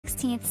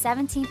15,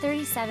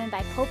 1737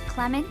 by Pope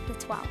Clement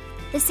XII.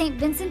 The St.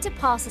 Vincent de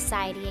Paul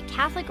Society, a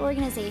Catholic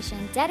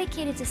organization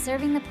dedicated to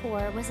serving the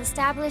poor, was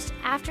established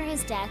after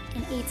his death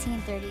in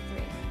 1833.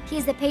 He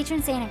is the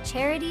patron saint of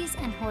charities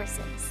and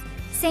horses.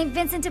 St.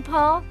 Vincent de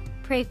Paul,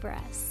 pray for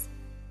us.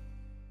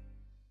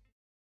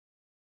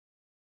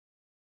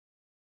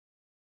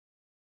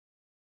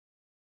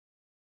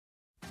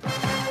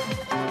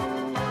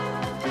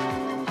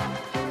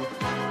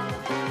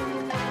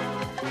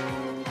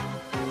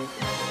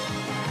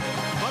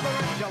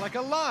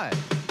 Angelica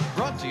Live,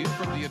 brought to you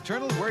from the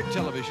Eternal Word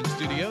Television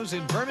Studios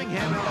in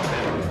Birmingham,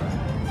 Alabama.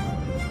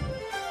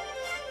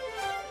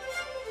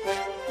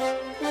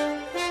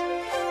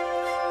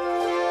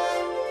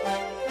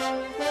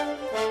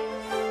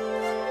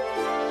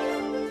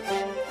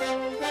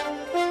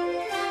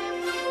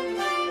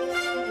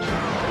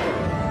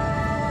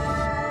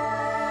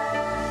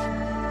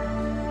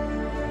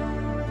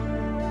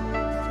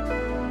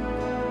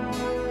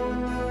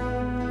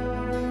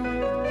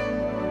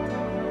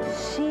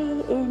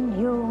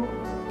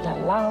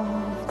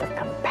 The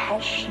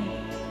compassion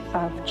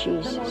of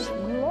Jesus. The most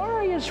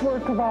glorious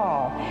work of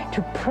all,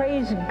 to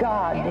praise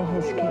God in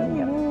His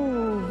kingdom.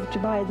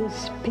 Moved by the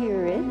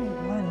Spirit.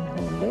 One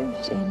who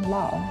lives in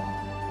love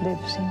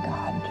lives in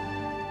God,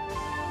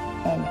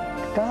 and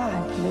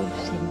God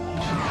lives in him.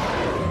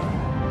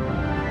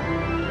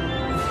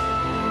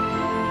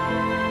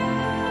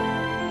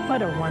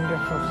 What a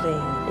wonderful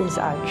thing is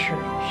our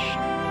church.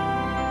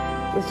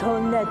 This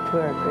whole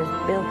network is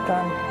built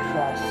on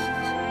trust.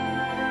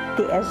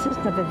 The essence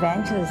of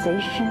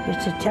evangelization is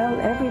to tell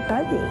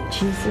everybody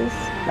Jesus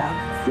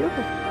loves you.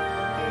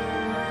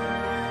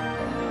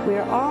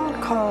 We're all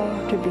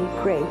called to be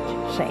great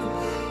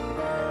saints.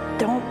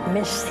 Don't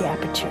miss the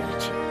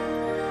opportunity.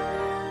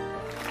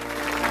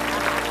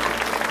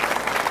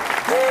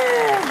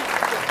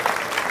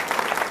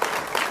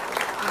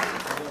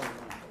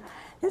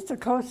 It's the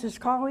closest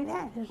call we've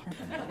had, isn't it?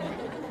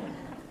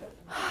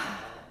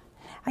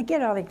 I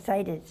get all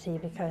excited, see,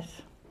 because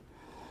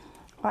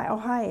oh,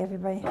 hi,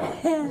 everybody.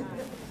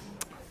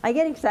 I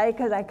get excited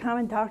because I come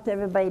and talk to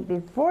everybody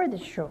before the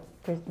show,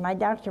 because my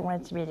doctor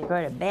wants me to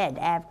go to bed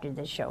after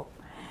the show.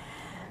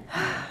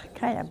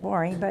 Kind of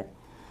boring, but...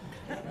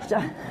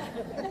 So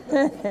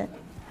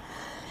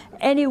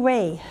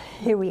anyway,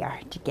 here we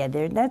are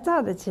together. That's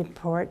all that's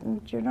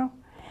important, you know.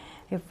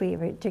 If we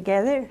were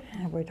together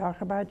and we talk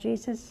about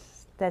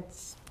Jesus,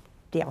 that's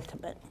the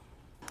ultimate.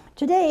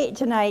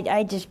 Tonight,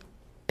 I just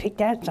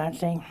picked out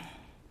something.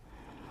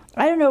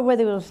 I don't know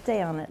whether we'll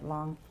stay on it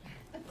long,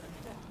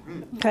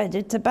 because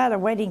it's about a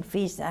wedding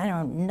feast. I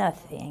don't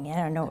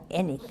know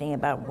anything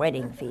about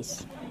wedding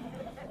feasts.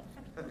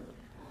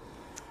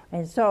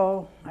 And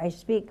so I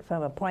speak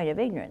from a point of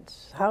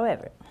ignorance.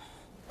 However,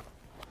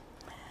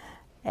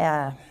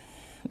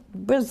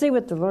 we'll see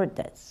what the Lord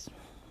does.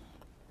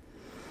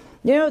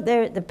 You know,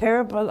 the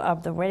parable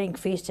of the wedding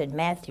feast in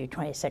Matthew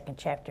 22nd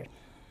chapter.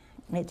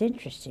 It's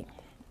interesting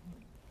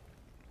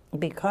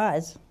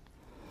because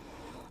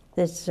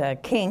this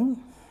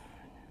king,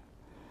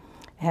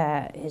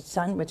 his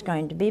son was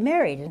going to be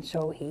married, and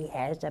so he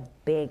has a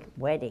big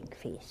wedding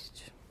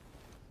feast.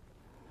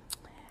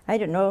 I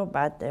don't know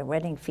about the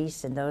wedding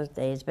feasts in those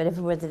days, but if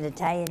it was an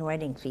Italian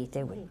wedding feast,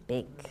 it was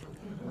big.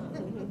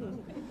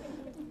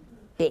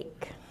 Big.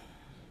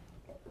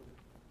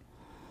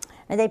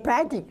 And they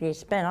practically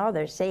spent all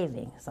their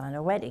savings on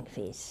a wedding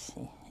feast.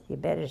 You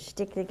better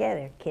stick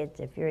together, kids,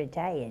 if you're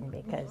Italian,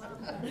 because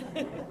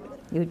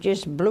you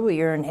just blew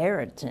your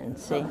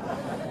inheritance, see?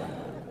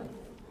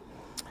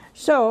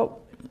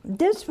 So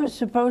this was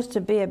supposed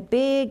to be a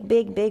big,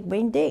 big, big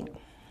wing-ding.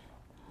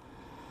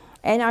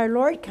 And our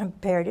Lord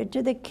compared it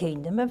to the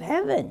kingdom of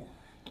heaven.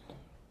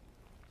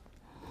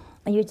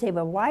 And you'd say,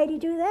 well, why did he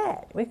do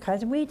that?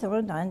 Because we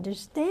don't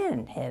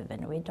understand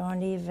heaven. We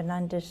don't even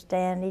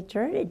understand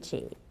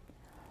eternity.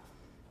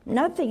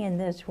 Nothing in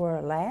this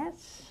world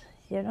lasts,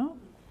 you know.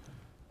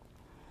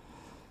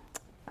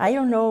 I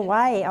don't know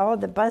why all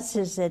the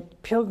buses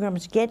that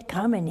pilgrims get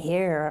coming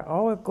here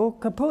all go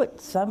kaput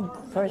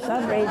for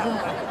some reason.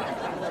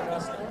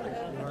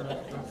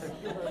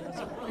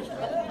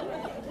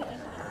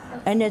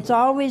 And it's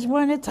always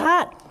when it's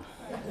hot.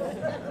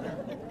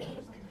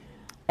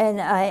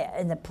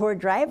 And the poor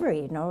driver,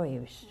 you know, he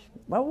was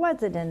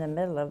in the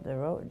middle of the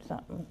road,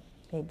 something.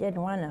 He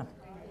didn't want to.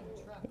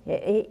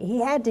 He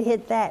had to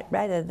hit that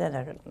rather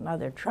than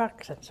another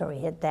truck, so he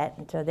hit that,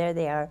 and so there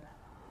they are.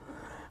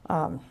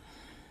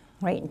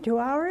 Waiting 2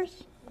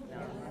 hours?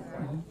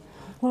 Mm-hmm.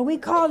 Well, we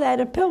call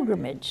that a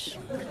pilgrimage.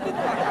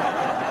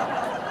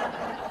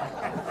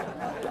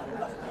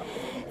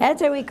 That's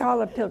what we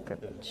call a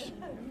pilgrimage.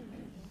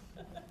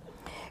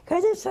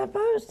 Because it's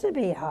supposed to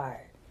be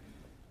hard.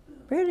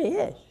 It really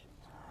is.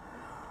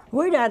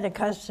 We're not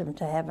accustomed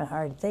to having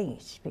hard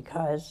things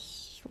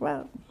because,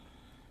 well,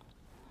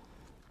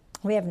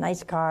 we have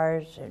nice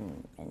cars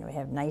and we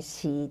have nice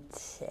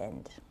seats,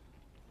 and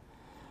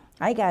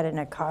I got in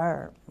a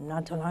car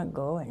not too long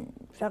ago and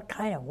it felt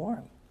kind of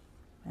warm.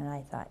 And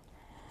I thought,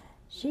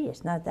 gee,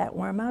 it's not that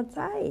warm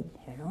outside,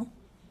 you know.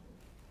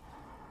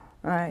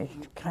 I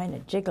was kind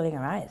of jiggling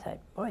around. I thought,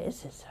 boy,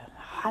 this is a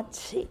hot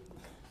seat.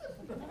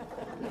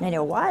 And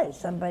it was.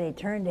 Somebody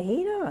turned the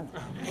heat on.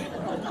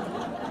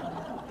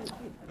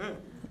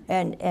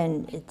 And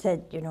it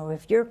said, you know,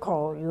 if you're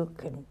cold, you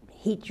can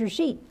heat your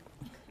seat.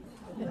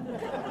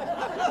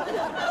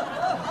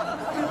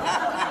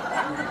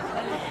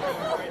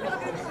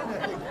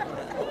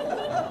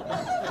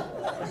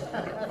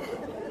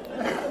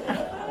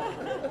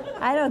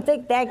 I don't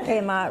think that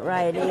came out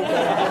right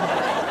either.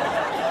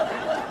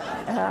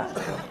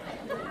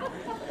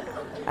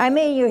 I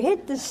mean, you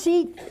heat the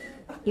seat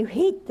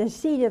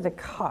of the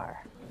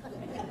car.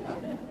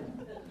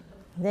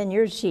 Then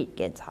your seat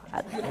gets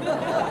hot.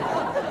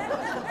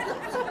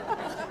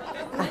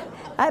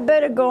 I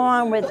better go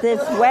on with this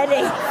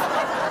wedding.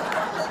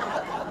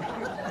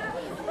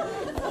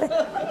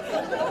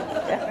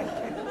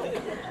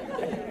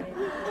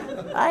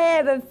 I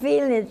have a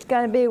feeling it's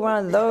going to be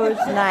one of those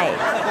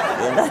nights.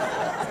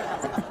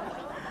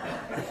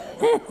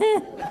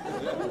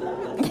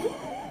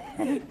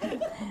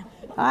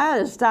 I ought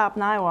to stop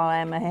now while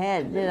I'm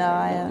ahead, you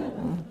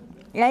know.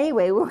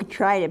 Anyway, we'll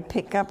try to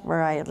pick up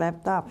where I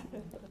left off.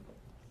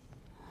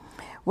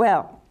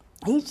 Well,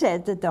 he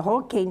said that the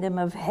whole kingdom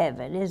of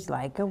heaven is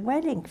like a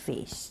wedding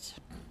feast.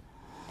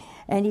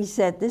 And he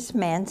said this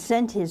man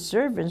sent his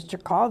servants to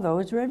call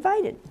those who were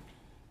invited.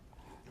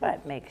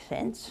 That makes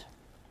sense.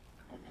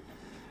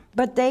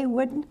 But they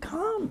wouldn't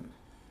come.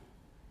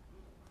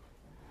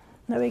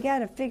 Now we got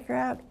to figure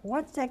out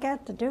what's that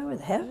got to do with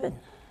heaven.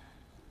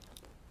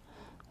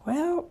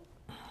 Well,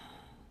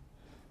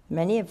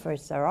 many of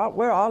us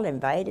we're all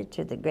invited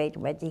to the great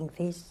wedding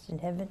feast in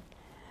heaven.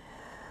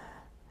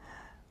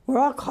 We're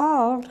all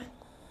called.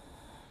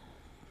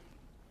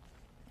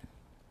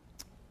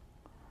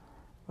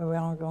 Where we're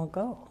all going to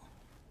go.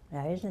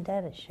 Now, isn't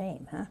that a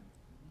shame, huh?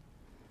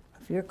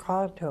 If you're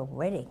called to a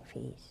wedding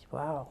feast,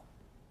 wow.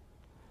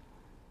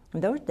 In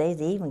those days,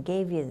 they even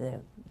gave you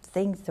the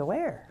things to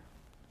wear.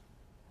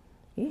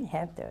 You didn't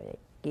have to. They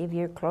gave you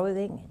your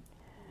clothing, and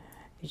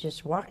you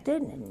just walked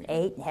in and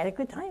ate and had a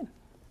good time.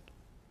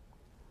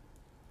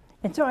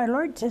 And so our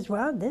Lord says,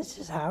 well, this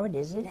is how it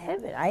is in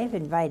heaven. I have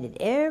invited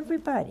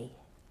everybody,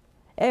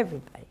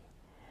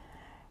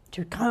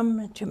 to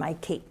come to my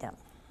kingdom.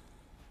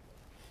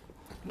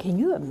 Can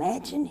you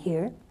imagine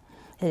here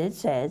that it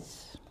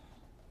says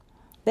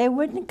they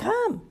wouldn't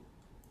come?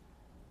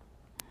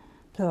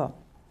 So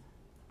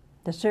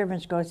the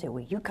servants go and say,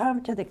 will you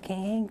come to the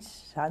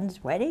king's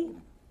son's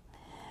wedding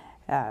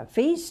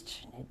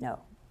feast? No,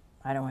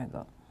 I don't want to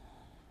go.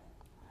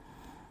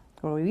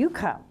 Well, will you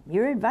come?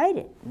 You're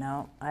invited.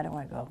 No, I don't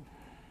want to go.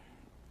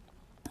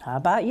 How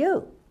about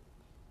you?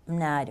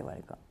 No, I don't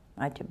want to go.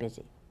 I'm too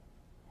busy.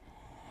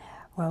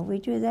 Well, we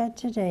do that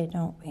today,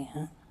 don't we,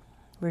 huh?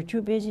 We're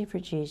too busy for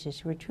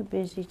Jesus. We're too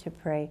busy to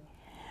pray.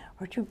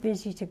 We're too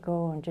busy to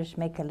go and just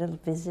make a little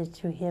visit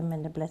to him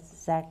in the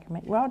Blessed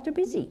Sacrament. We're all too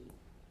busy.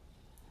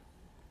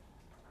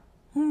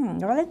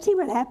 Well, let's see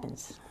what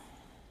happens.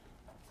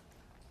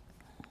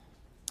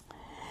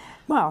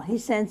 Well, he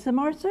sends some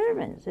more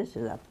servants. This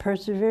is a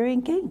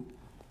persevering king.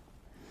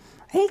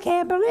 He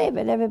can't believe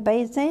it.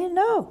 Everybody's saying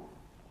no.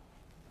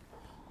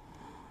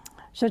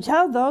 So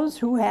tell those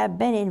who have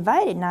been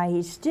invited. Now,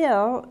 he's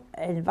still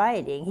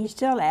inviting. He's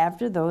still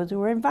after those who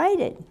were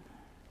invited.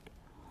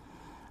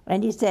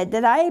 And he said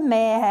that I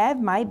may have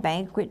my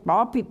banquet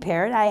all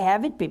prepared. I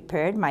have it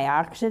prepared. My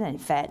oxen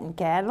and fattened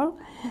cattle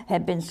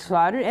have been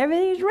slaughtered.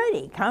 Everything's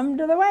ready. Come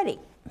to the wedding.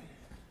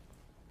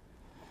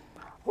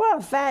 Well,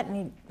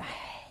 fattening,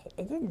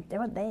 I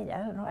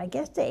don't know. I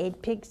guess they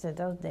ate pigs in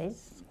those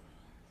days.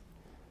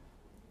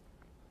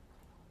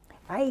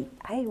 I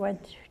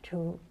went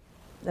to,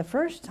 the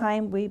first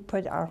time we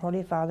put our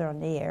Holy Father on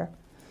the air,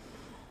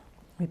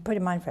 we put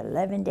him on for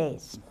 11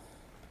 days.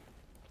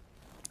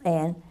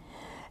 And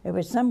it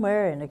was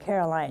somewhere in the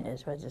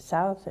Carolinas, was it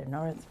south or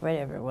north,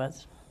 whatever it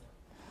was.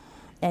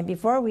 And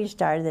before we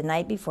started, the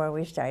night before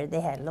we started,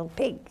 they had a little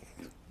pig.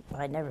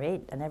 Well, I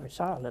never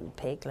saw a little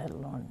pig, let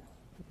alone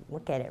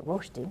look at it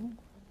roasting.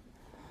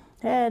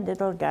 And the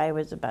little guy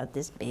was about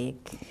this big.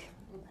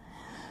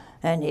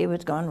 And he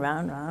was going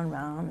round, round,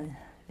 round. And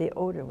the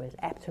odor was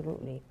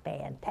absolutely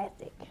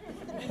fantastic.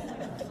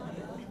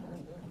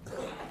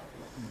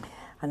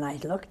 And I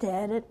looked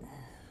at it,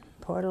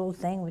 poor little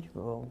thing was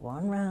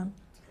going round.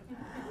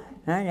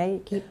 And I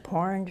keep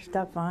pouring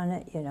stuff on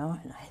it, you know,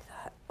 and I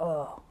thought,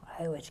 oh,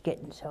 I was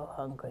getting so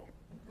hungry.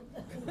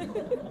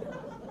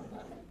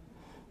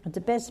 It's the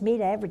best meat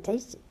I ever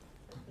tasted.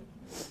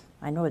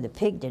 I know the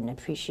pig didn't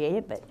appreciate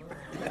it, but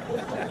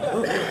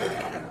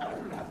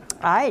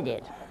I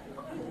did.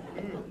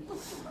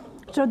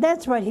 So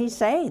that's what he's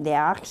saying. The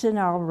oxen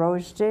are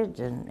roasted,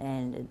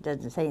 and it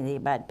doesn't say anything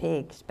about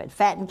pigs, but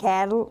fattened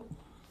cattle,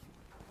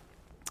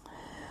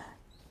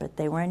 but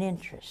they weren't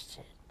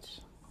interested.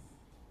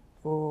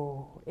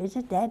 Oh,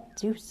 isn't that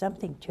do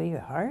something to your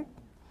heart?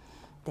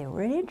 They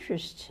weren't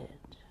interested.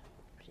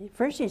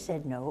 First they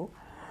said no,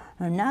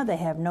 and now they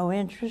have no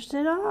interest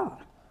at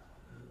all.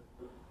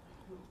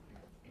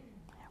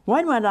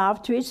 One went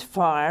off to his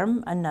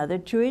farm, another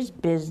to his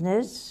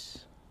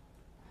business,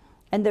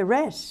 and the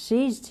rest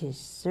seized his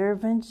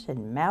servants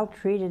and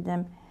maltreated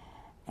them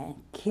and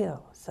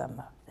killed some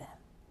of them.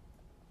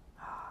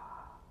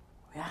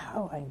 Oh,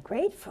 how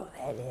ungrateful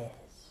that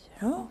is,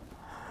 you know?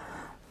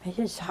 It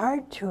is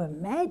hard to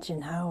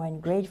imagine how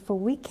ungrateful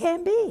we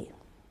can be.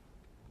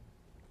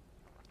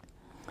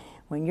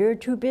 When you're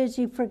too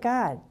busy for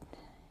God,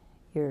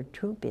 you're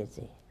too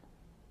busy.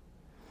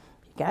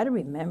 You got to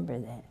remember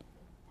that.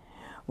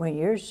 When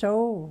you're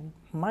so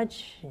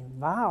much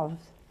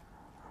involved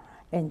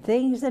in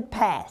things that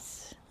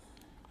pass,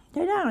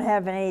 they don't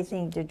have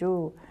anything to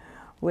do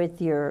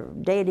with your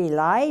daily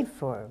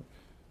life, or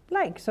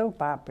like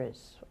soap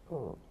operas.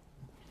 Oh.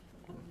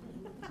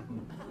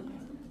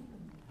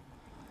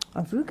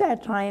 If you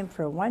got time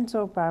for one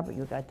soap opera,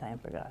 you got time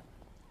for God.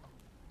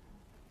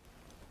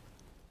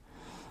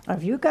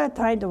 If you got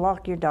time to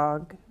walk your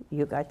dog,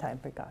 you got time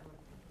for God.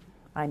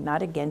 I'm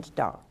not against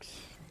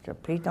dogs, so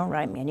please don't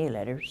write me any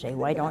letters. Say,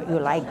 why don't you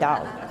like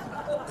dogs?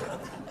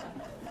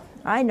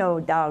 I know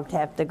dogs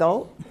have to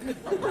go.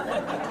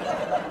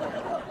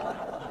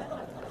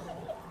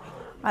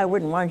 I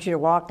wouldn't want you to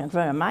walk in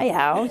front of my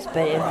house,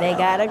 but if they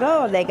gotta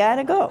go, they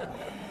gotta go.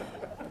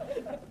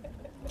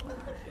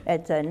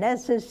 It's a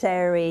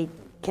necessary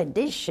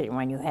condition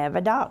when you have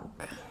a dog.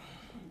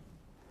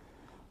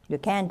 You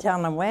can't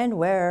tell them when,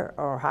 where,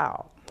 or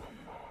how.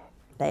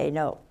 They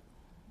know.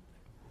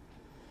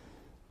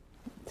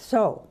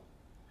 So,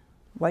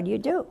 what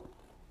do?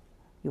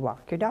 You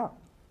walk your dog.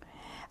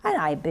 And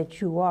I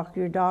bet you walk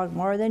your dog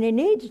more than he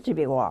needs to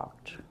be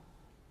walked.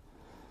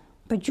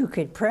 But you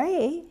could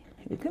pray.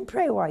 You can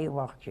pray while you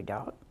walk your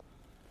dog.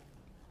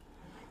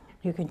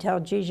 You can tell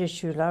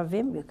Jesus you love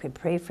him. You can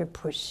pray for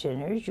poor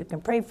sinners. You can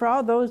pray for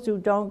all those who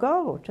don't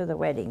go to the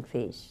wedding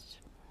feast.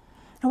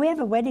 And we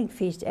have a wedding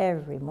feast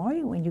every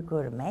morning when you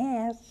go to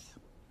Mass.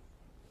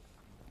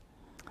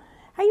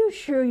 Are you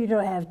sure you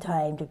don't have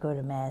time to go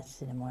to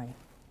Mass in the morning?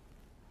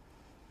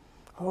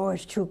 Oh,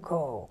 it's too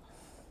cold.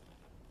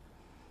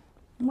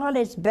 Well,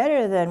 it's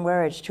better than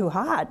where it's too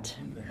hot.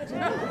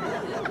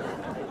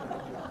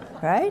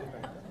 Right?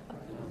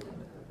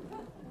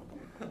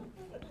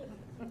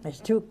 It's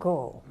too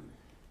cold.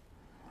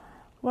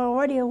 Well,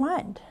 what do you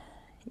want?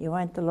 You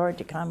want the Lord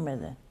to come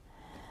with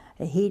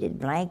a heated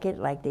blanket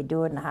like they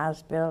do in the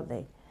hospital.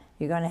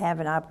 You're going to have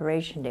an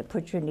operation. They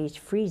put you in these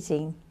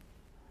freezing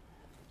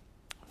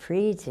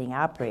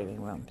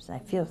operating rooms. I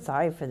feel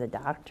sorry for the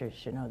doctors,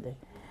 you know.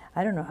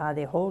 I don't know how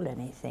they hold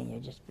anything. You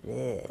just,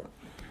 bleh.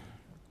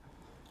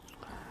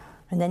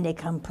 And then they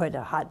come put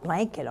a hot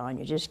blanket on.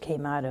 You just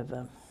came out of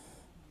what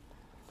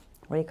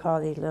do you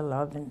call these little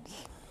ovens?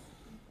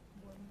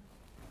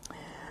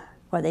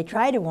 Well, they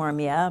try to warm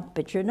you up,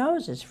 but your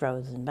nose is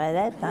frozen by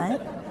that time.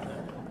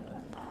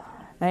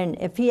 And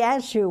if he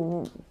asks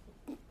you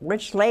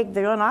which leg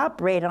they're going to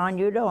operate on,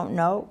 you don't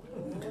know.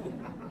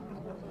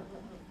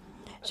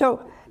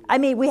 So, I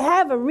mean, we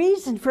have a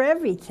reason for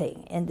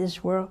everything in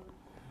this world.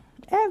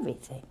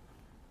 Everything.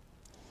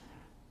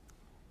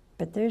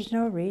 But there's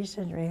no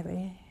reason,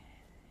 really,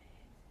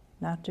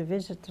 not to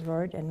visit the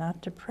Lord and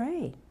not to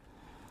pray.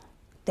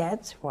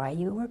 That's why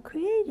you were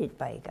created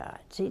by God,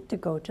 see, to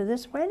go to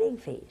this wedding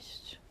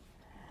feast.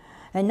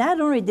 And not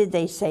only did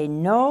they say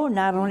no,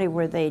 not only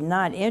were they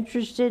not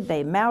interested,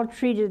 they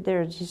maltreated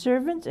their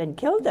servants and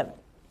killed them.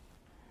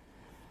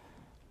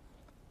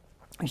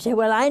 You say,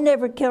 well, I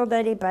never killed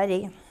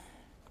anybody.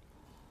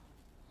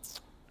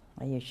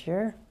 Are you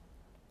sure?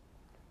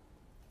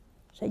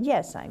 I said,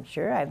 yes, I'm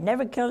sure. I've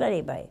never killed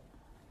anybody.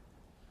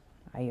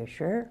 Are you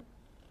sure?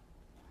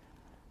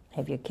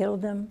 Have you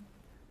killed them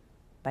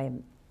by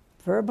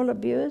verbal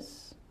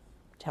abuse,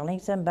 telling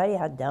somebody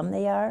how dumb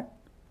they are?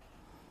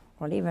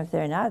 Well, even if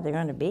they're not, they're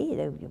going to be.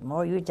 The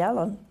more you tell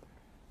them.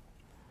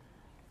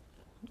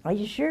 Are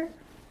you sure?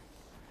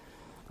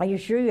 Are you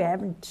sure you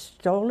haven't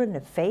stolen the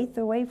faith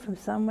away from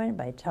someone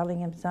by telling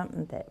him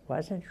something that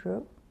wasn't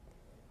true?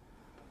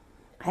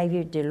 Have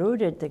you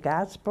diluted the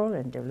gospel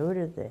and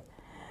diluted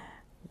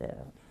the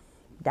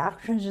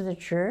doctrines of the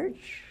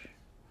church?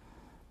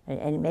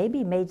 And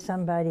maybe made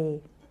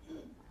somebody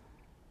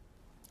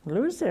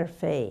lose their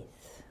faith?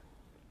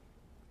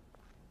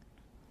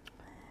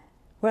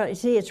 Well, you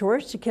see, it's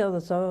worse to kill the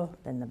soul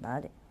than the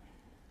body.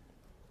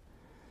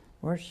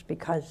 Worse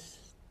because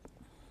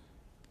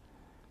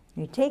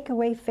you take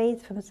away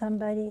faith from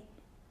somebody,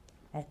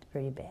 that's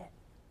pretty bad.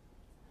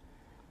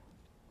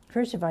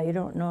 First of all, you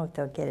don't know if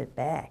they'll get it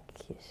back,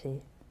 you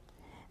see.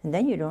 And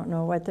then you don't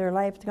know what their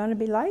life's going to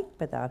be like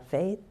without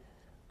faith.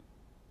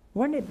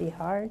 Wouldn't it be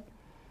hard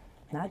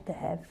not to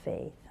have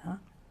faith, huh?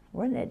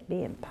 Wouldn't it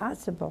be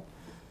impossible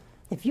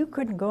if you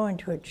couldn't go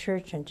into a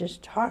church and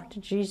just talk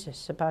to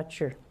Jesus about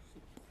your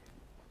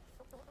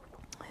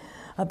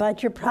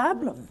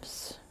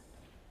problems?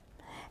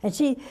 And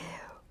see,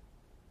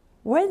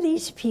 when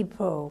these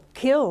people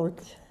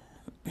killed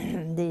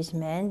these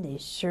men,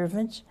 these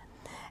servants,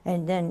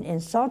 and then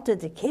insulted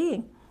the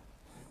king,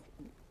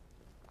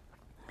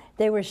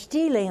 they were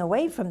stealing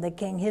away from the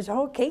king his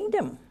whole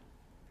kingdom.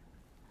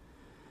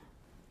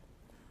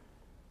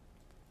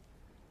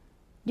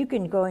 You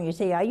can go and you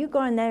say, are you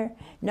going there?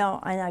 No,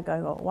 I'm not going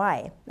to go.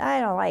 Why?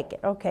 I don't like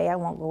it. Okay, I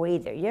won't go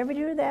either. You ever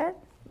do that?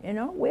 You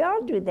know, we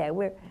all do that.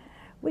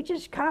 We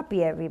just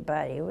copy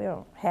everybody. We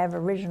don't have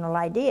original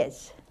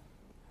ideas.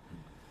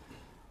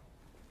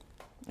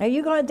 Are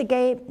you going to the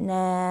game?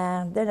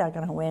 Nah, they're not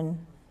going to win.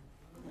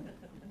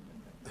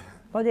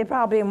 Well, they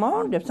probably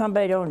won't if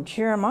somebody don't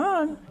cheer them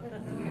on.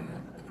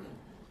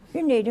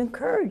 You need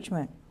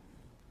encouragement.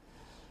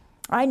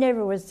 I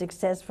never was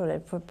successful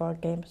at football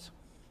games.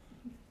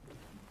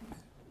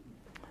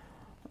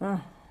 I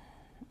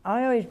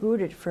always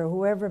rooted for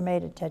whoever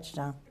made a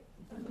touchdown.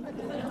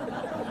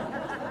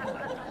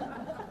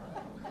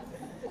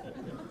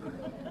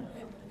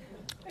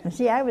 And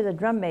see, I was a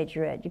drum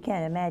majorette. You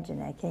can't imagine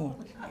that, can you?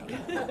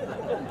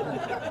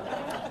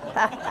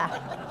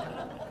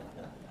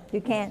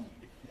 You can't?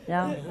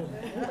 No?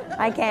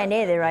 I can't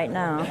either right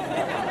now.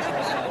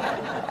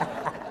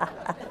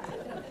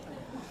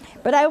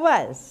 But I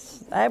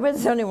was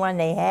the only one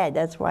they had.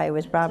 That's why I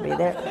was probably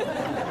there.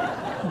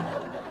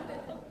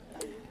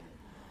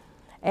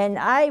 And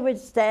I would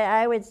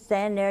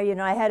stand there, you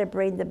know, I had to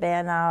bring the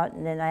band out,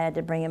 and then I had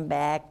to bring him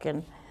back,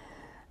 and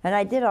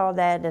I did all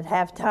that at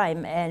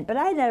halftime, but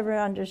I never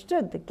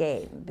understood the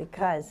game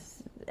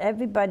because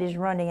everybody's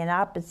running in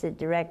opposite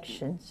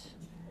directions,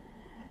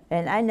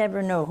 and I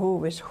never know who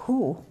was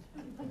who.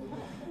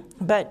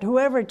 But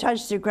whoever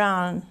touched the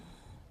ground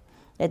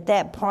at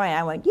that point,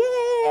 I went,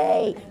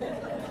 yay!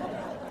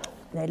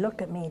 They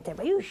look at me and say,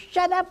 well, you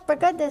shut up, for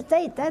goodness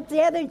sake, that's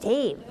the other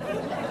team.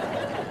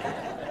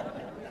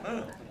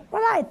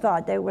 Well, I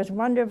thought it was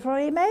wonderful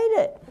he made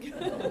it.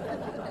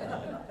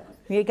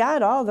 You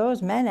got all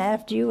those men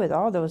after you with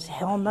all those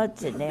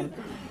helmets, and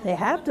they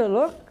have to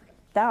look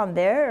down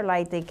there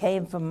like they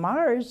came from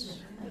Mars.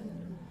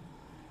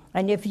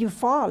 And if you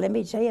fall, let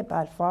me tell you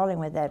about falling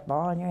with that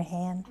ball in your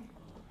hand.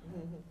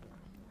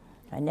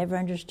 I never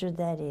understood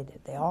that either.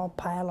 They all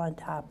pile on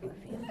top of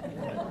you.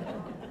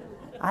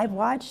 I've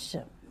watched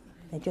them.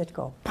 They just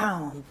go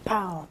pound,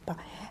 pound, pound.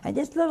 And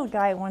this little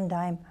guy one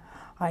time,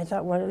 I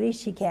thought, well, at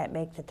least he can't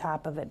make the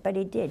top of it. But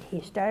he did.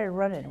 He started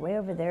running way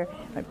over there.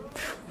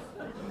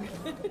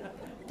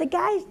 The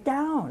guy's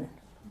down.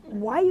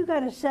 Why you got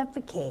to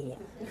suffocate him?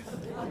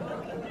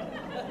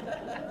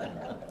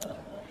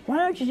 Why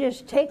don't you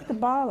just take the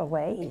ball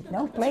away? There's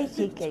no place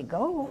he can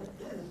go.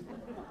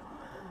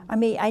 I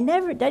mean,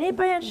 did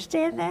anybody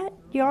understand that?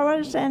 You all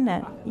understand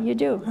that? You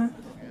do, huh?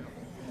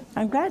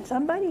 I'm glad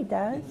somebody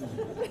does.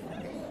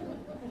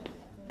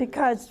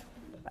 Because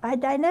I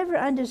never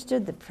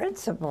understood the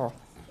principle.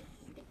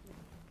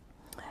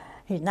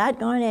 He's not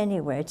going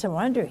anywhere. It's a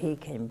wonder he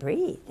can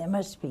breathe. There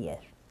must be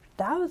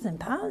 1,000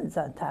 pounds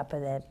on top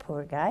of that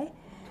poor guy.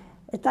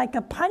 It's like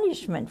a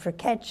punishment for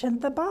catching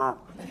the ball.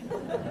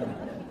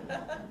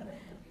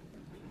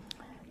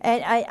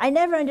 And I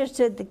never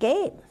understood the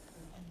game.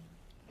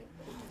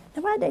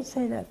 Now, why'd they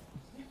say that?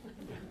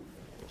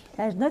 It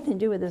has nothing to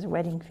do with this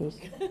wedding feast.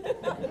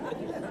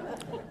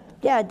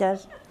 Yeah, it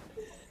does.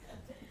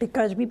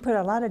 Because we put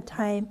a lot of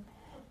time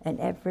and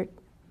effort.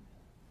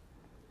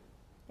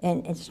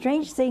 And a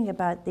strange thing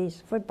about these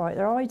football,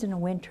 they're always in the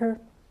winter.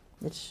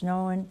 It's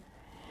snowing.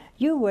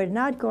 You would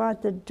not go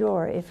out the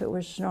door if it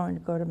was snowing to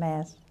go to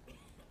Mass.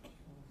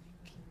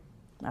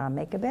 I'll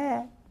make a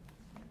bet.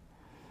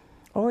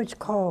 Oh, it's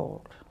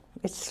cold.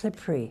 It's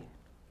slippery.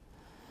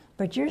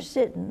 But you're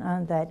sitting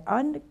on that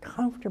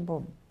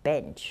uncomfortable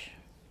bench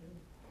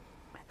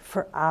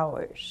for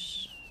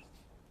hours,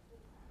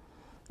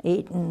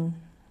 eating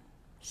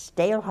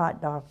stale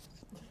hot dogs,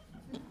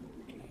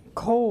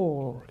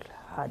 cold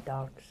hot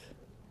dogs,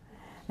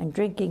 and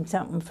drinking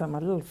something from a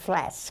little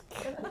flask.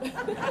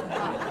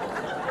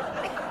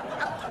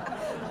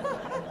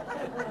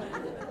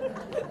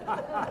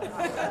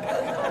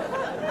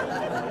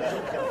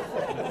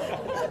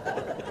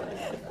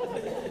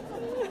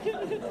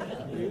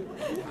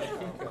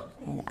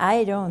 And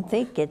I don't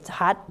think it's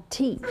hot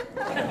tea.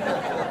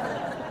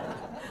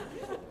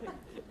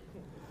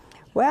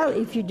 Well,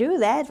 if you do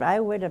that, I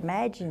would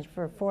imagine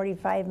for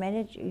 45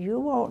 minutes, you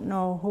won't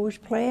know who's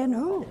playing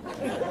who.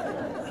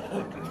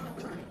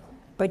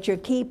 But you're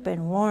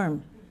keeping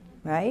warm,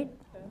 right?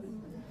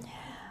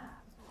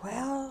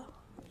 Well,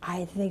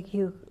 I think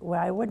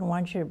I wouldn't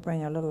want you to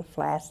bring a little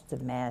flask to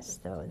Mass,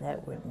 though.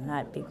 That would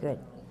not be good.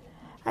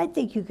 I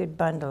think you could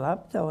bundle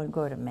up, though, and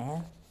go to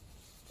Mass.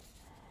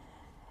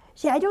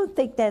 See, I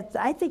think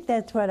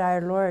that's what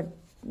our Lord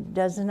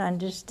doesn't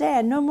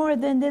understand, no more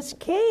than this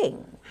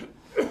king.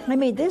 I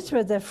mean, this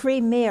was a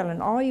free meal,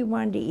 and all you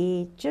wanted to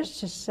eat just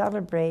to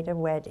celebrate a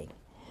wedding.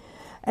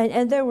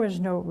 And there was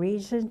no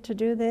reason to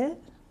do this.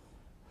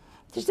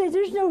 To say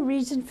there's no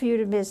reason for you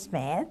to miss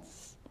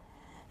Mass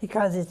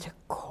because it's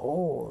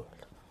cold.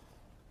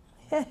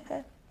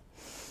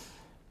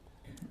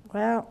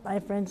 Well, my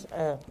friends,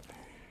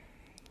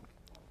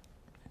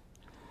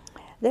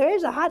 there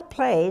is a hot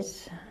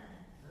place.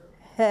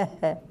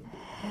 And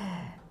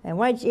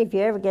if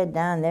you ever get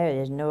down there,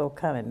 there's no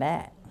coming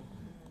back.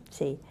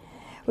 See,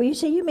 well, you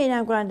say, you mean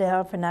I'm going to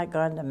hell for not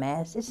going to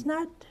Mass? It's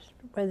not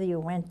whether you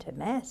went to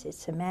Mass.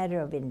 It's a matter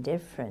of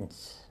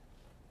indifference.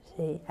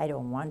 See, I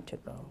don't want to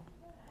go.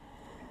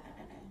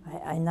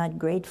 I'm not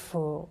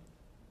grateful.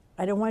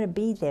 I don't want to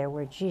be there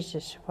where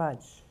Jesus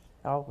was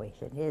always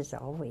and is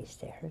always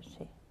there.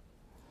 See,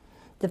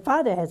 the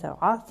Father has an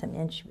awesome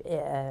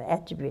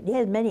attribute. He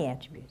has many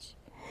attributes.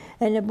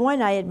 And the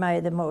one I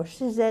admire the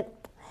most is that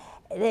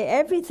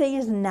everything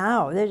is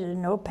now. There's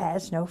no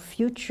past, no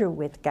future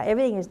with God.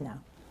 Everything is now.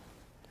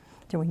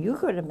 So when you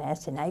go to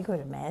Mass and I go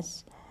to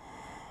Mass,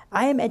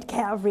 I am at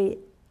Calvary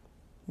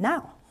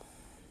now.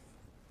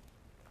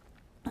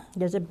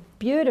 There's a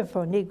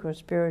beautiful Negro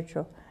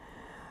spiritual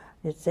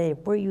that says,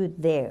 were you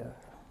there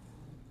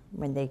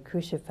when they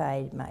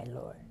crucified my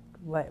Lord?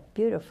 What a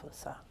beautiful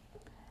song.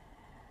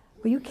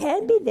 Well, you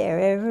can be there,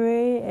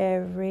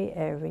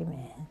 every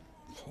man.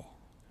 See.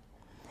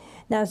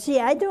 Now, see,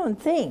 I don't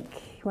think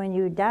when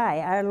you die,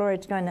 our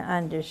Lord's going to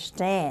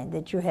understand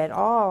that you had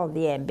all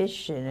the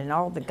ambition and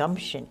all the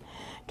gumption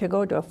to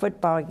go to a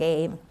football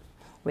game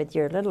with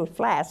your little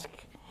flask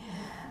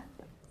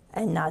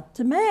and not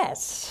to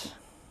Mass.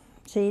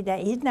 See, that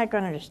he's not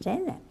going to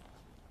understand that.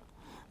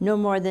 No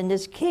more than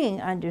this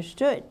king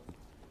understood.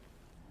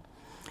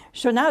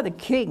 So now the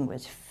king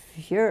was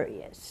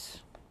furious.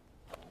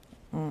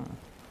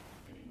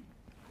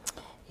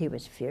 He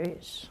was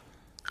furious.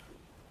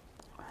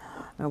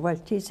 And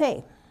what did he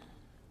say?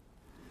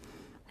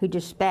 He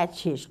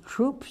dispatched his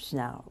troops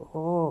now.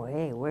 Oh,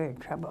 hey, we're in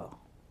trouble.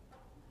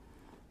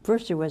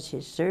 First it was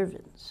his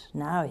servants,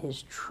 now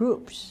his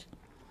troops.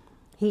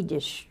 He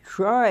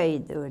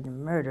destroyed the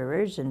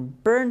murderers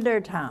and burned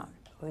their town.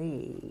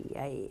 Oy,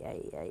 ay,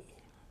 ay,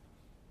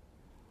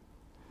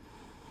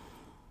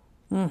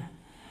 ay.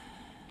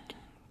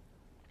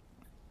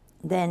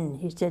 Then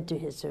he said to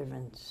his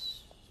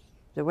servants,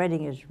 the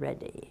wedding is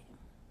ready.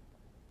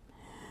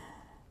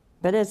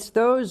 But as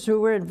those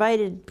who were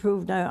invited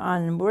proved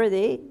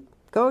unworthy,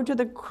 go to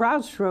the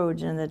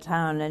crossroads in the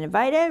town and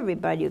invite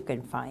everybody you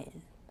can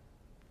find.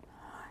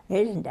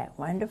 Isn't that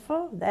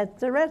wonderful? That's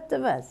the rest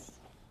of us.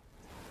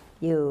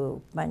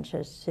 You bunch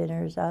of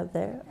sinners out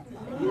there.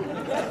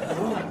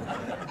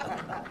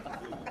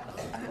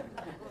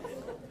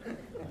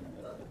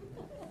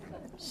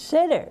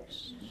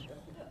 Sinners.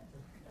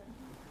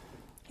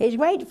 He's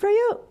waiting for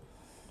you.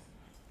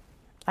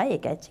 I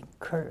think that's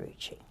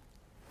encouraging.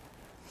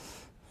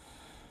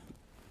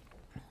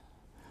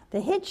 The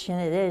hitch in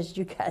it is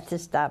you got to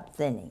stop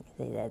sinning.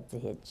 See, that's the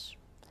hitch.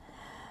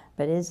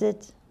 But is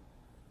it?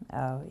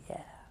 Oh,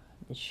 yeah.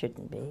 It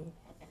shouldn't be.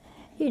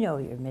 You know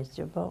you're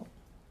miserable.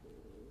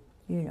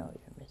 You know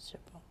you're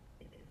miserable.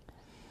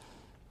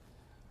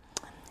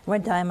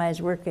 One time I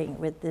was working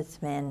with this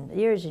man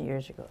years and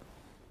years ago.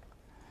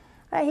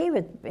 He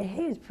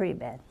was pretty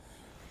bad.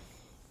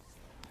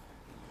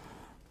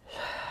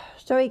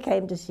 So he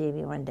came to see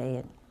me one day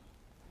and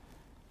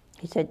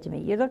he said to me,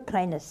 "You look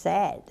kind of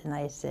sad." And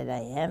I said, "I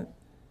am."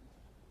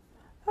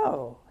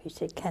 "Oh," he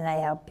said, "can I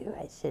help you?"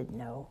 I said,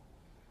 "No."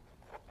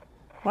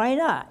 "Why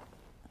not?"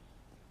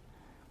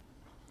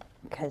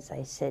 Because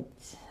I said,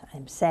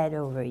 "I'm sad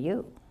over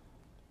you."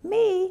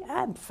 "Me?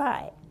 I'm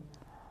fine."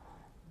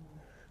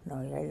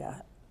 "No, you're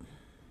not."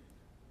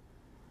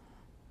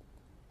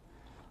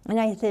 And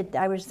I said,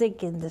 "I was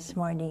thinking this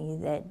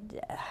morning that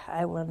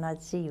I will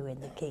not see you in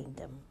the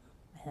kingdom,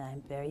 and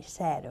I'm very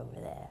sad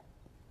over that."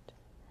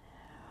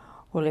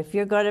 "Well, if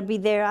you're going to be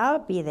there, I'll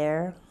be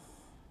there."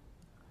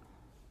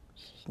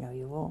 She says, "No,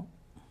 you won't.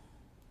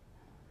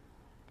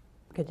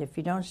 Because if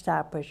you don't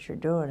stop what you're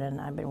doing," and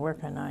I've been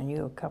working on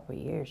you a couple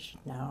of years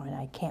now, and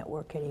I can't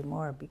work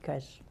anymore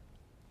because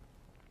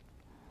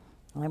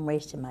I'm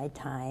wasting my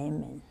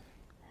time, and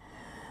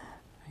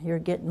you're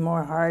getting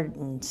more hard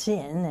in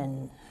sin,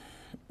 and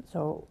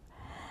so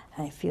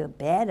I feel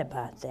bad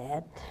about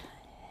that,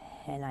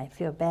 and I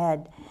feel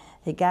bad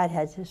that God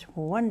has this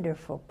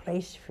wonderful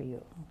place for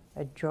you,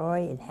 a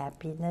joy and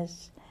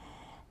happiness.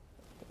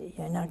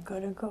 You're not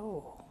going to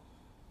go.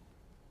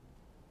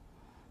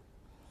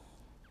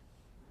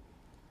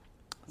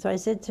 So I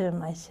said to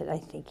him, I said, "I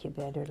think you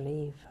better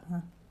leave,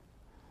 huh?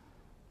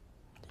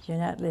 You're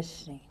not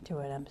listening to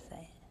what I'm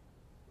saying.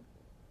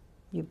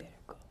 You better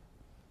go."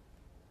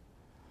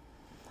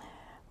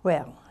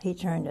 Well, he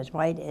turned as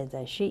white as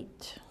a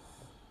sheet,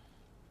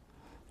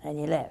 and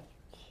he left.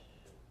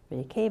 But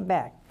he came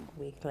back a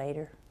week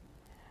later.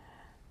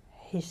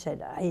 He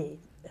said,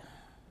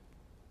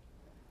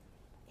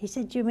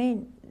 "You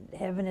mean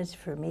heaven is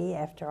for me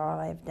after all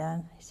I've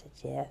done?" I said,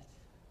 "Yes.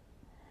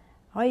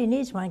 All you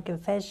need is one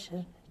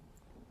confession.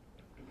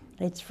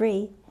 It's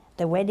free.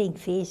 The wedding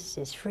feast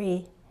is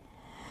free.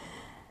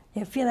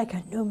 You feel like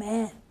a new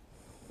man."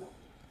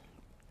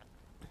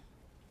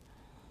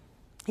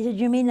 He said,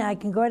 "You mean I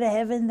can go to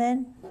heaven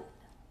then?"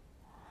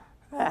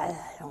 "I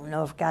don't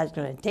know if God's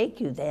going to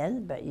take you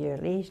then, but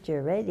at least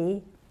you're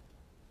ready."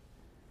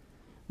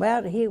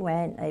 Well, he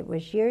went. It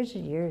was years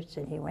and years,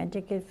 and he went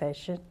to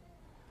confession.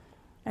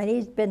 And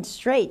he's been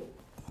straight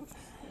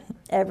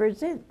ever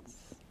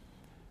since.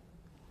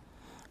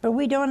 But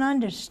we don't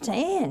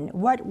understand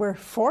what we're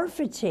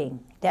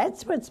forfeiting.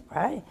 That's what's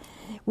right.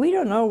 We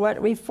don't know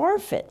what we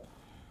forfeit.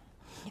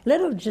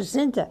 Little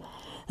Jacinta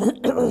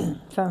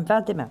from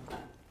Fatima,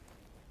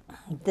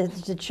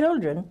 the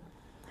children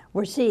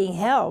were seeing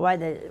hell while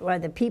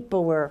the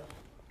people were,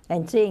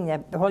 and seeing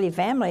the Holy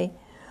Family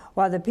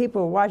while the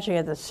people were watching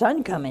at the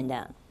sun coming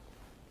down.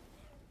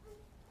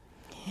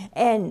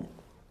 And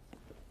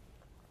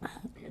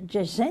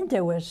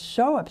Jacinta was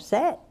so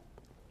upset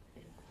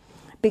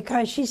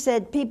because she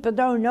said people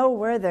don't know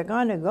where they're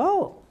going to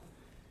go.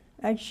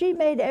 And she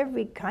made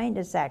every kind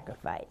of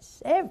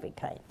sacrifice, every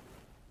kind.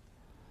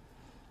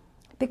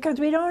 Because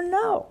we don't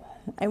know.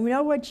 And we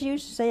know what she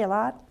used to say a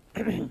lot?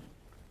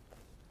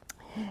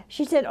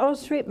 She said, "Oh,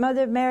 sweet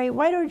Mother Mary,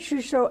 why don't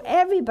you show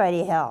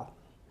everybody hell?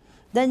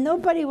 Then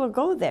nobody will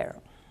go there."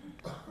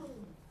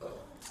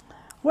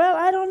 Well,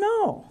 I don't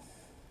know.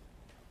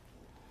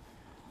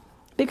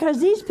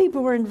 Because these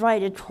people were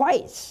invited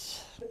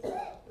twice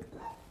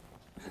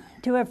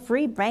to a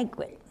free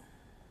banquet.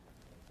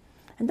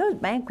 And those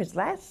banquets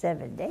last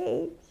 7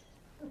 days.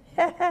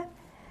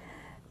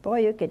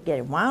 Boy, you could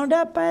get wound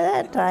up by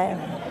that time.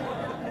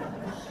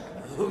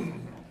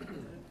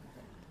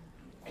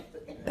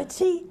 But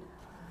see,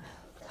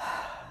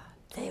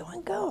 they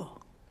won't go.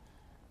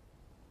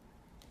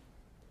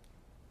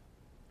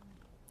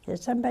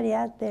 There's somebody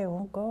out there who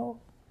won't go.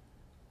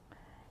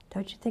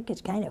 Don't you think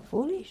it's kind of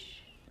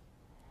foolish?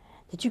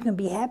 That you can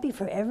be happy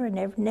forever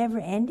and never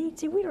ending?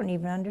 See, we don't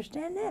even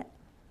understand that.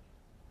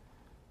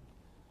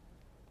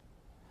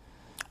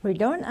 We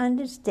don't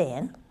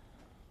understand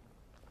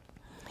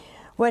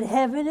what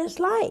heaven is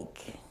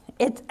like.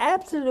 It's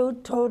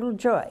absolute, total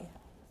joy.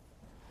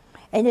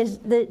 And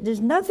there's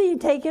nothing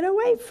taken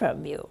away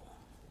from you.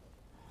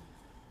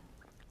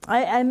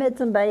 I met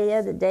somebody the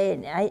other day,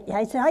 and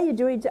I said, "How you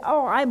doing?" He said,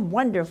 "Oh, I'm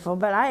wonderful,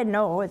 but I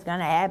know what's going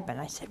to happen."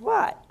 I said,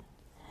 "What?"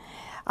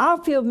 "I'll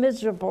feel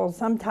miserable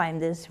sometime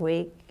this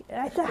week."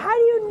 I said, "How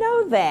do you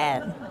know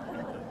that?"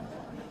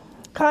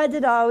 "'Cause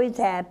it always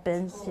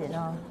happens, you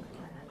know.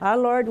 Our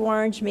Lord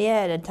warns me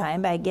ahead of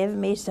time by giving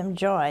me some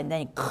joy, and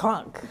then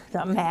clunk,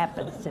 something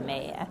happens to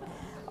me.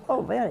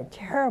 Oh, what a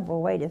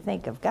terrible way to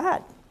think of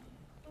God.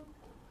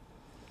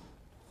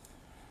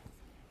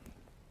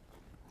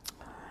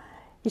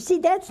 You see,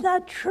 that's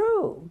not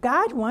true.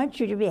 God wants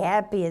you to be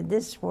happy in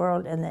this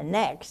world and the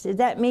next. Does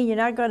that mean you're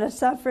not going to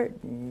suffer?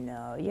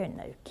 No, you're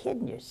not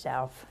kidding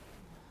yourself.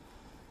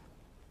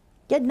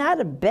 Getting out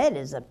of bed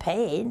is a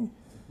pain.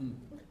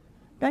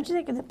 Don't you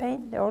think it's a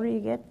pain the older you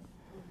get?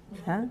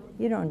 Huh?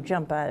 You don't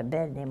jump out of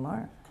bed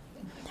anymore.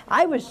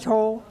 I was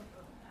told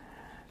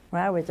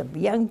when I was a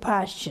young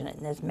postulant,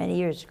 and that's many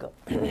years ago,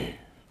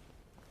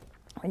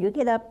 when you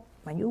get up,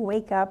 when you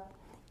wake up,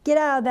 get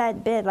out of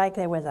that bed like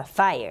there was a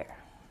fire.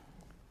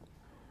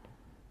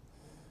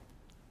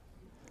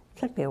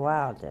 It took me a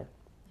while to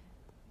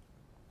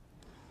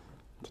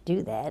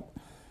do that.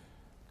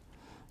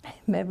 I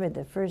remember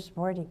the first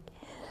morning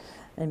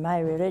in my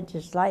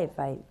religious life,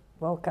 I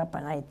woke up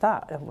and I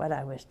thought of what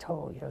I was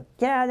told. You know,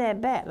 get out of that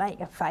bed like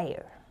a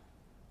fire.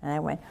 And I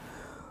went,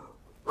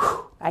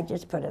 whew, I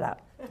just put it out.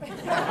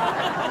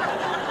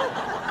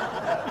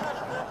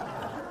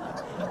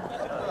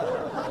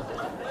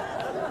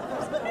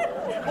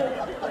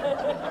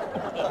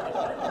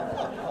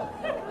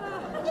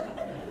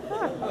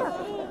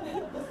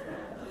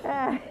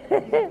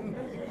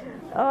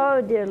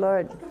 Oh, dear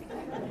Lord.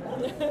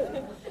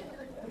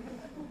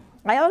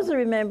 I also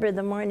remember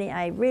the morning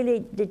I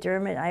really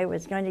determined I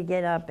was going to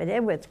get up, and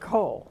it was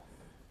cold,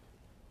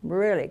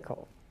 really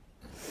cold.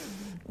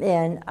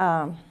 And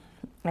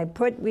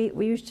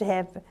we used to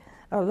have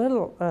a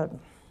little,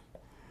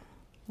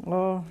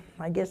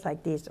 I guess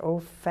like these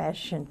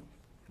old-fashioned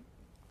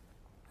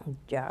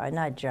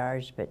not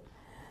jars, but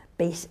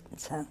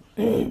basins. Huh?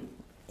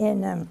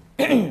 And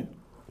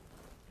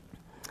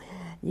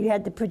you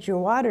had to put your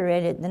water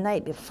in it the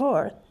night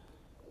before.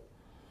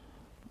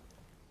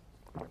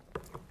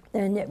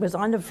 And it was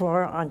on the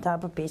floor on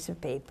top of a piece of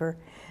paper.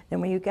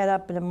 Then when you got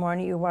up in the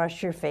morning, you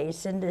washed your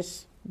face in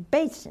this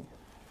basin,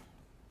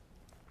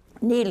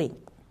 kneeling.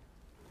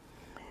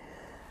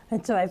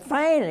 And so I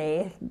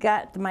finally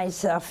got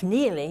myself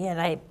kneeling,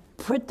 and I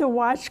put the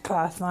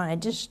washcloth on. I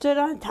just stood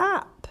on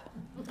top.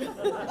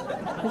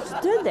 I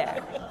stood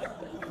there.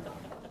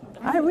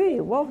 I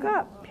really woke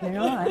up, you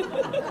know.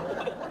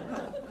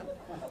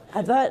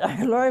 I thought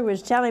our Lord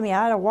was telling me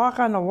how to walk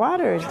on the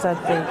water or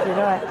something, you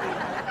know.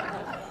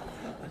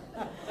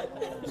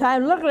 So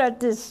I'm looking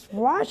at this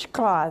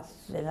washcloth,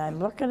 and I'm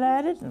looking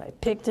at it, and I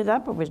picked it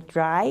up. It was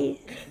dry.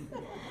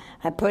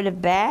 I put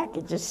it back.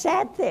 It just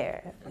sat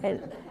there.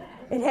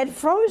 It had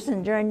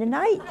frozen during the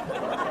night.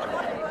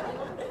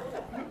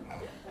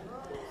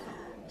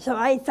 So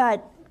I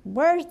thought,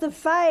 where's the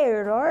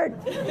fire,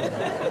 Lord?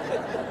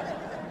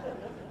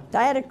 So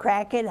I had to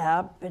crack it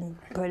up and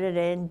put it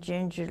in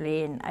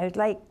gingerly, and I was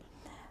like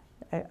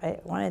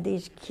one of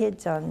these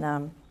kids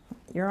on,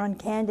 you're on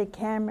Candid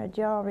Camera,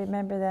 do y'all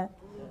remember that?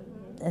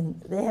 And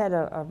they had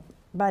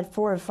about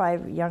 4 or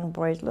 5 young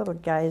boys, little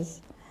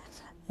guys,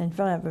 in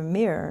front of a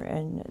mirror,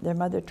 and their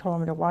mother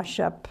told them to wash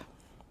up.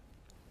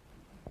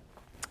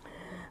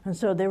 And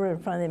so they were in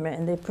front of the mirror,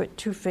 and they put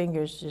 2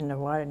 fingers in the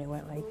water, and they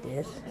went like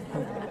this.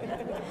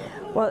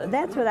 Well,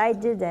 that's what I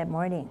did that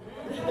morning.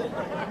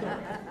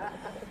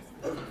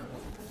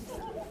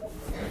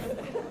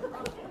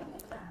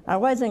 I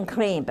wasn't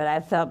clean, but I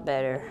felt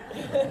better.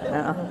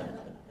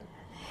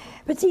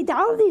 But see,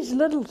 all these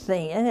little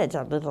things, and it's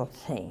a little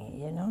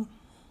thing, you know,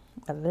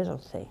 a little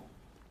thing,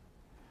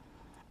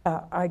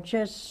 are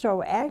just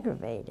so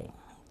aggravating.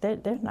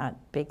 They're not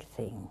big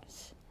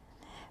things.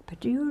 But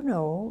do you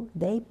know,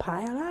 they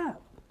pile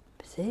up,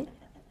 see?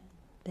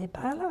 They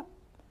pile up.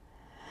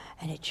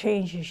 And it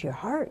changes your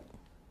heart.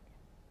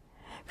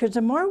 Because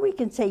the more we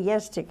can say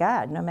yes to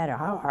God, no matter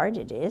how hard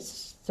it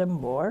is, the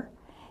more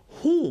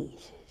He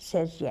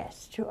says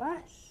yes to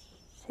us,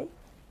 see?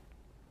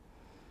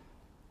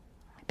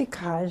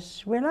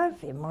 Because we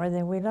love Him more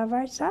than we love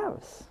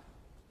ourselves.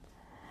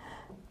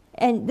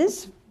 And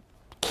this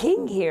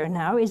king here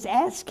now is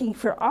asking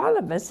for all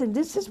of us, and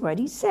this is what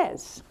he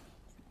says.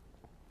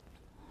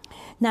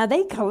 Now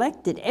they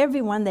collected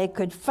everyone they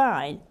could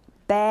find,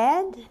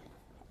 bad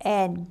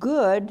and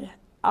good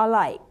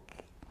alike.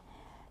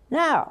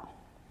 Now,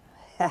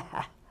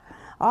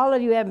 all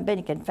of you haven't been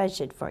to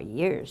confession for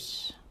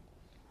years.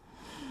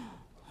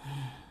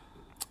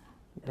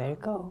 You better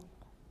go.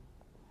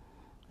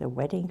 The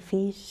wedding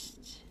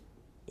feast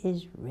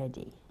is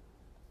ready.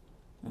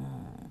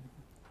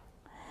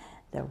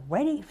 The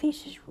wedding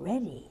feast is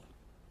ready.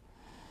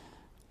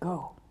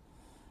 Go.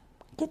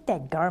 Get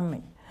that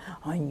garment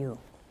on you.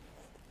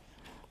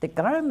 The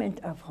garment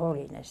of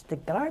holiness, the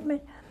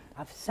garment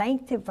of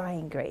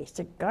sanctifying grace,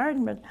 the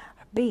garment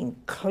of being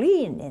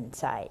clean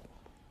inside.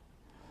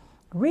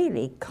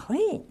 Really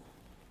clean.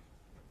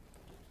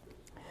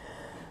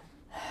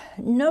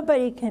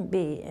 Nobody can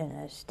be in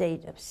a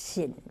state of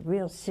sin,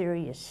 real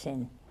serious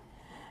sin,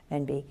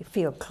 and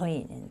feel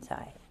clean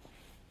inside.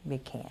 We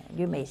can't.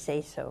 You may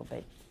say so,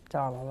 but it's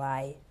all a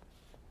lie.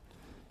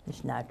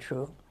 It's not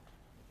true.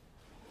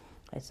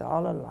 It's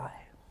all a lie.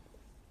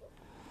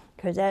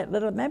 Because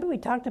remember we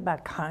talked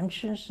about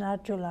conscience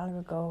not too long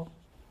ago?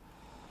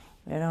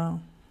 You know,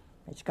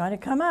 it's going to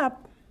come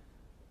up.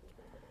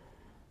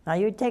 Now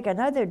you take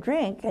another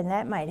drink, and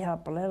that might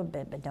help a little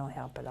bit, but don't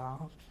help at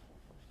all.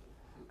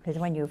 Because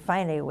when you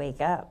finally wake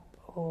up,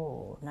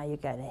 oh, now you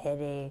got a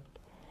headache,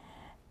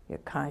 your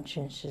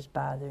conscience is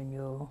bothering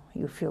you,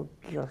 you feel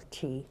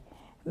guilty,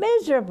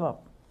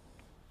 miserable.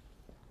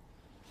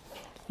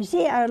 You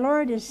see, our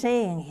Lord is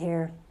saying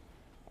here,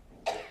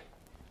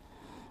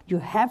 you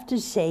have to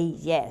say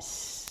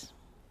yes.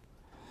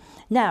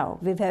 Now,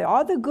 we've had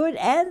all the good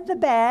and the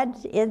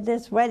bad in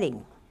this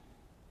wedding.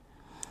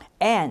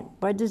 And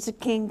what does the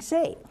king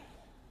say?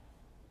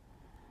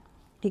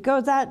 He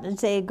goes out and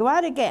says, go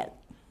out again.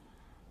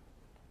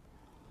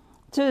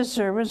 So the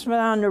servants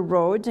went on the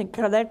roads and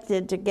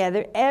collected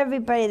together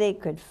everybody they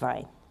could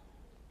find.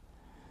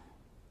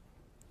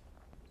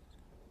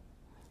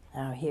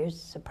 Now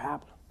here's the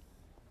problem.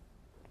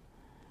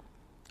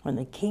 When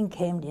the king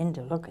came in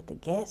to look at the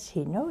guests,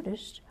 he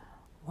noticed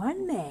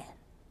one man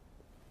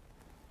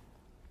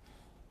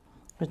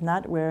was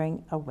not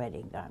wearing a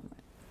wedding garment.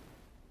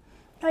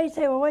 Now you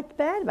say, well, what's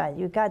bad about it?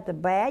 You got the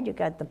bad, you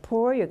got the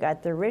poor, you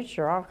got the rich,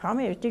 they're all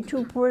coming. They're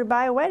too poor to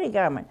buy a wedding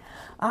garment.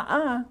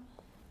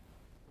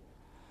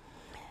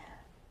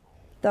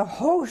 The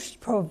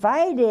host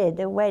provided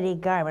the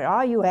wedding garment.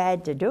 All you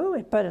had to do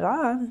was put it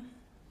on.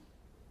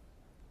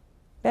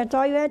 That's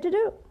all you had to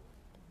do.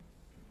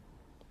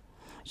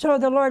 So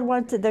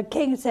the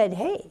king said,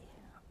 hey,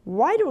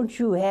 why don't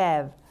you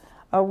have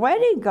a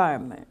wedding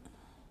garment?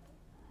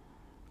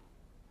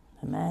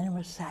 The man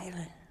was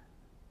silent.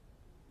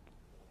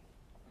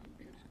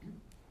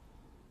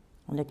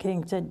 And the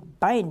king said,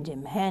 bind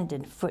him hand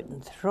and foot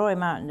and throw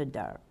him out in the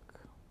dark,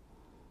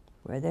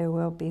 where there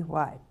will be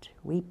what?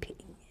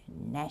 Weeping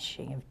and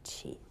gnashing of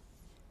teeth.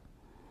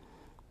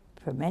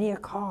 For many are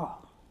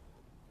called,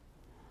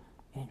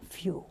 and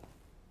few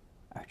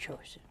are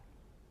chosen.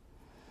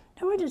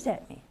 Now, what does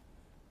that mean?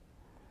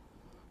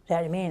 Does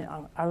that mean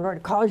our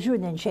Lord calls you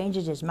and then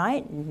changes his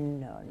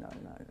mind? No.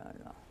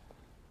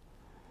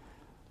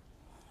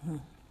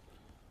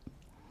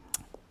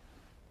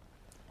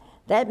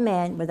 That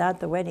man without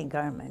the wedding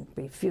garment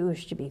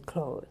refused to be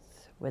clothed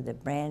with a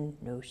brand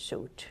new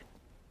suit.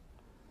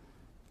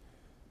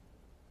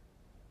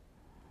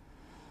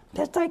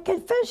 That's like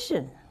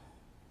confession.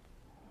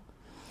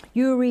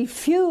 You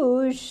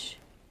refuse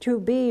to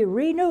be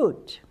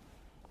renewed.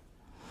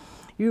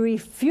 You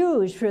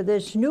refuse for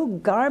this new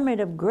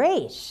garment of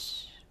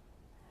grace,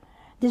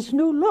 this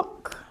new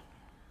look.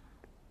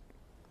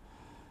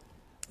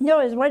 You know,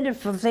 it's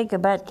wonderful to think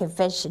about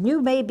confession.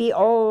 You may be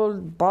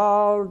old,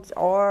 bald,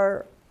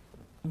 or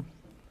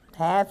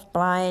half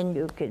blind.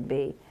 You could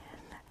be,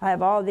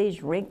 have all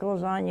these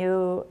wrinkles on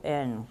you,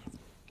 and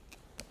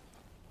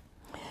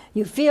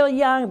you feel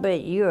young,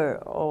 but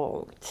you're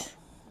old.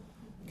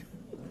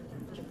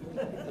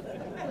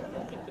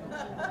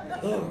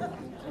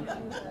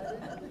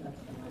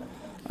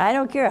 I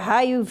don't care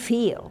how you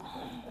feel.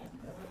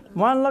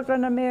 One look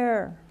in the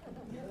mirror.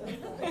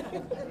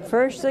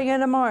 First thing in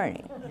the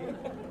morning,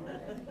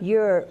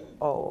 you're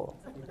old.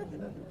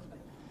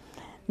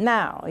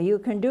 Now, you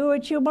can do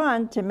what you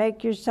want to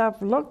make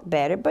yourself look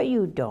better, but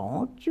you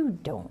don't. You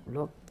don't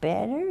look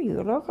better,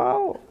 you look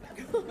old.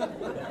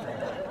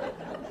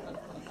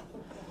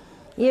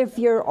 If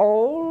you're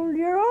old,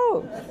 you're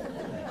old.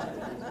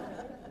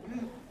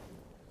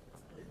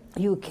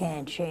 You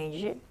can't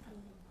change it.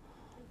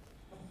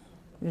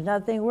 There's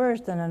nothing worse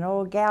than an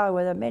old gal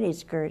with a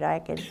miniskirt, I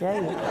can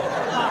tell you.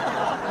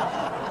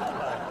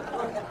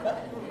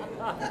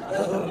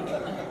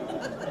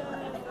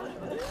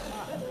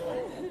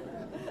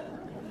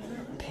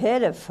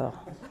 Pitiful.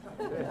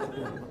 If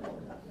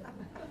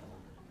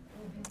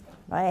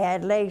I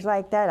had legs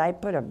like that, I'd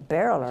put a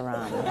barrel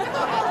around them.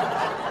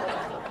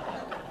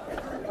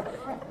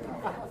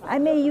 I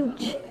mean,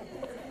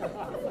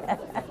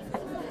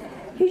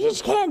 you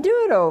just can't do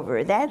it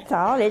over. That's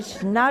all.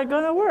 It's not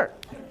going to work.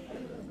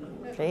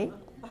 See?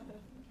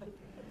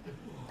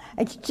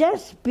 It's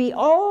just be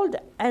old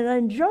and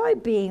enjoy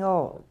being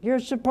old. You're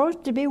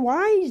supposed to be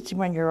wise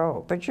when you're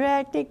old, but you're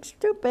acting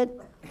stupid.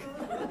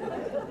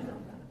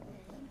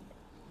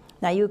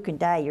 Now you can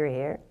dye your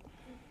hair.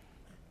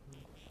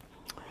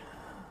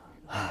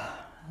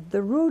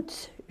 The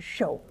roots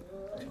show.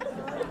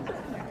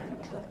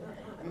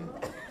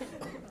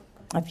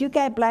 If you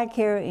got black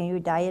hair and you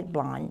dye it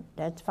blonde,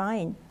 that's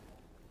fine.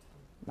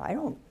 I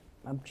don't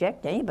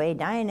object to anybody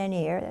dyeing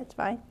any hair, that's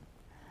fine.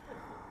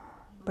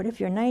 But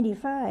if you're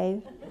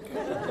 95,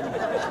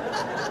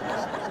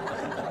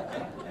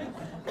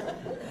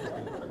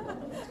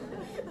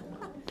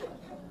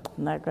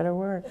 not gonna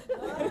work.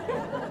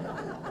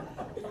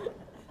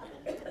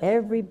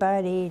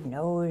 Everybody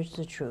knows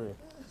the truth.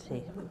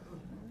 See,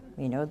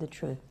 we know the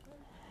truth.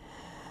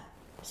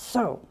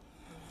 So,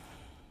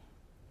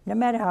 no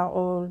matter how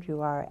old you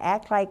are,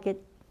 act like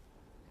it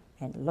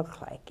and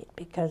look like it,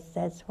 because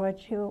that's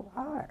what you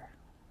are.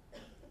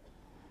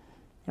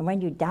 And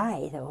when you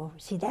die, though,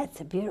 see, that's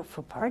the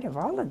beautiful part of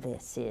all of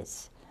this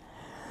is,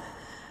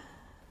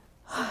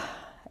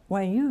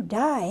 when you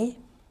die,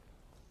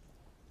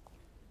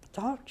 it's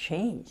all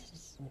changed.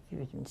 If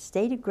you're in a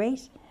state of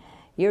grace,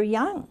 you're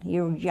young.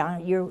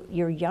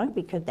 You're young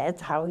because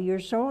that's how your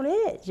soul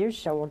is. Your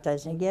soul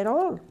doesn't get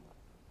old.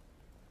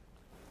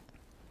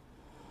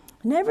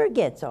 Never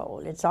gets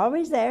old. It's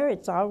always there.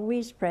 It's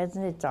always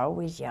present. It's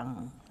always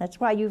young. That's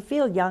why you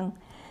feel young,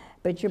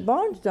 but your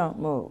bones don't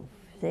move.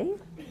 See?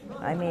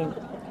 I mean,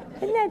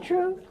 isn't that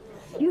true?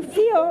 You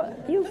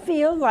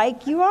feel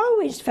like you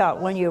always felt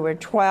when you were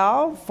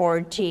 12,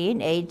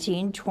 14,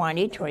 18,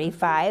 20,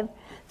 25,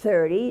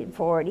 30,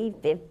 40,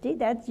 50.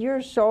 That's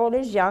your soul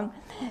is young,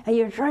 and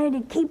you're trying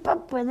to keep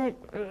up with it.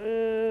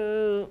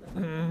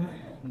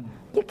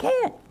 You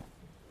can't.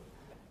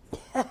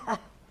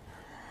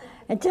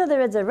 Until the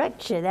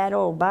resurrection, that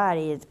old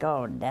body is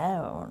going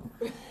down.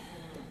 But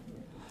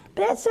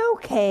that's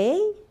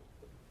okay.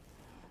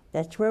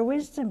 That's where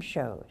wisdom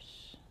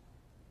shows.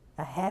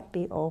 A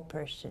happy old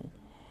person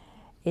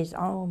is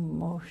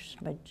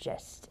almost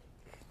majestic.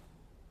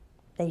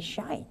 They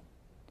shine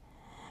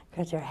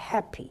because they're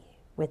happy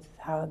with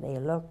how they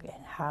look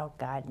and how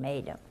God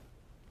made them.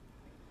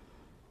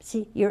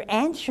 See, you're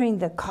answering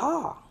the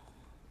call.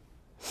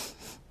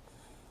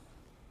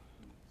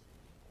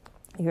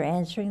 You're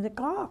answering the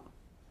call.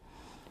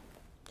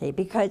 See,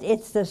 because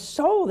it's the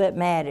soul that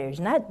matters,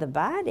 not the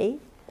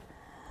body.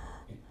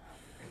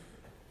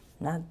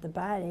 Not the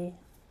body.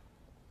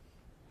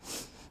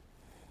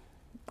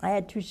 I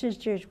had two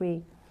sisters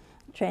we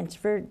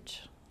transferred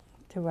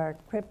to our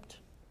crypt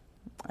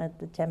at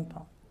the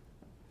temple.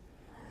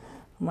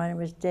 One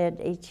was dead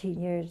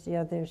 18 years, the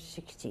other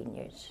 16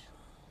 years.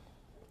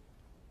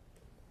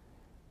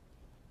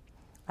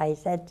 I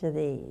said to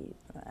the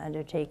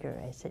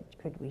undertaker, I said,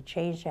 could we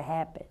change the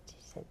habits?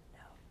 He said,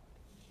 no.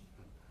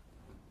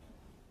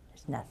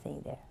 There's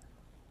nothing there.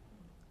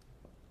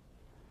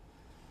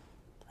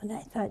 And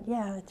I thought,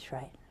 yeah, that's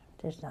right.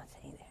 There's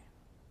nothing there.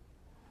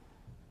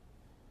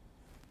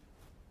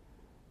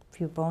 A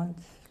few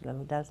bones, a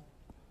little dust.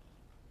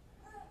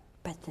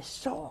 But the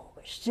soul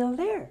is still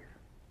there.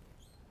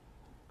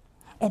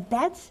 And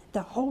that's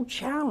the whole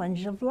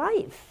challenge of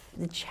life.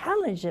 The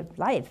challenge of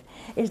life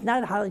is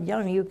not how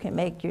young you can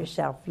make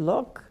yourself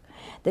look.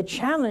 The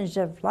challenge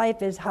of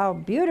life is how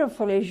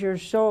beautiful is your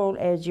soul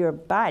as your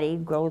body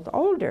grows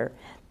older.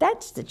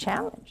 That's the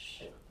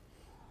challenge.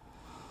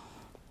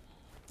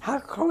 How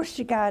close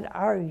to God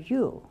are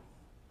you?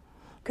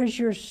 Because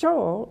your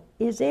soul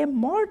is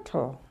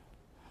immortal.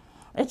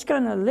 It's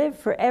going to live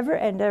forever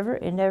and ever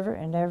and ever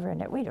and ever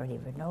and ever. We don't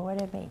even know what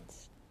it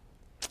means.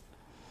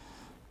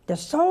 The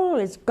soul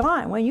is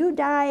gone. When you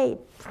die,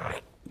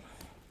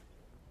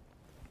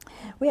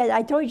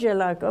 I told you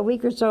like a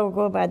week or so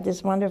ago about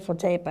this wonderful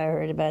tape I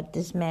heard about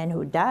this man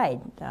who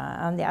died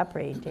on the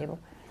operating table.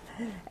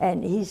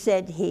 And he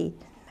said he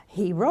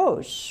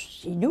rose.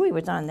 He knew he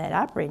was on that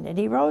operating, and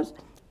he rose.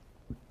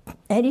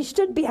 And he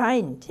stood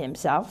behind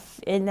himself,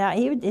 and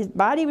his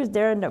body was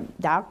there, and the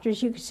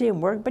doctors, you could see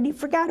him work, but he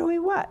forgot who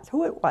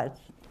it was.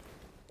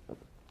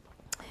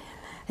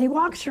 He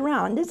walks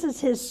around. This is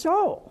his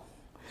soul.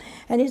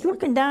 And he's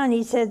looking down and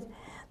he says,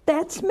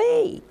 that's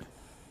me.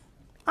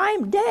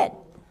 I'm dead.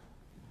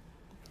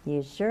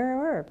 You sure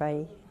were,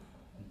 buddy.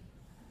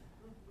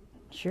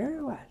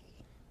 Sure was.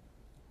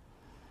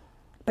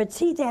 But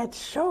see, that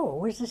soul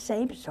was the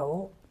same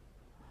soul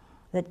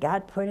that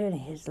God put in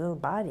his little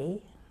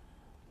body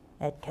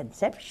at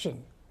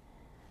conception.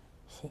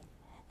 See?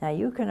 Now,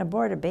 you can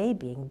abort a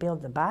baby and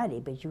build the body,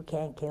 but you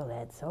can't kill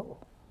that soul.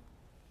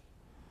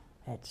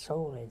 That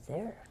soul is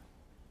there.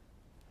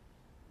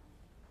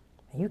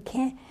 You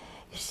can't,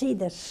 you see,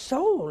 the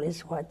soul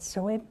is what's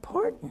so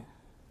important.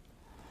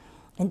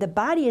 And the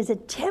body is a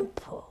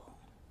temple.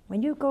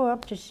 When you go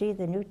up to see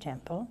the new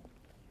temple,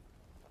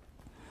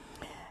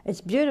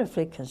 it's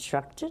beautifully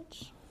constructed.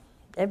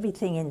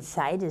 Everything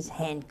inside is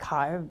hand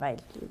carved by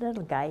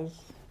little guys,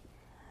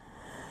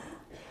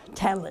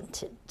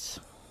 talented,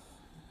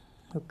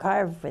 who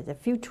carve with a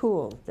few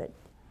tools that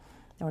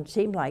don't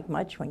seem like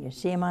much when you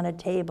see them on a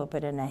table,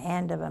 but in the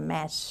hand of a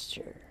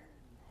master,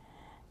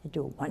 they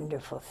do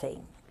wonderful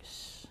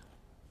things.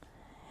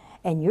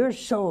 And your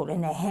soul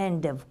in the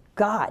hand of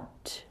God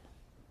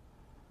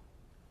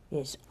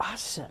is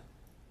awesome.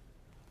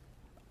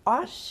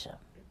 Awesome.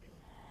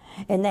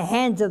 In the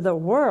hands of the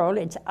world,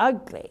 it's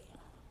ugly.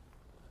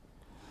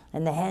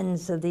 In the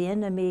hands of the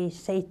enemy,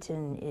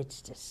 Satan, it's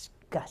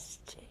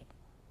disgusting,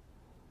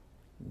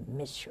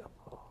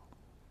 miserable,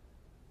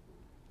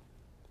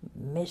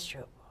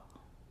 miserable.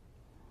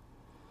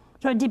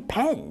 So it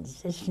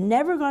depends. It's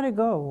never going to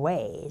go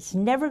away. It's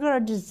never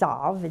going to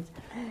dissolve.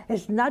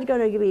 It's not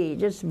going to be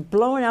just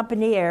blown up in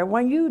the air.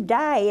 When you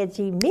die, it's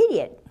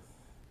immediate.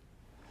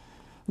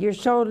 Your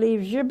soul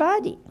leaves your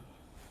body.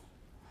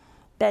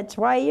 That's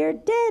why you're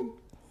dead.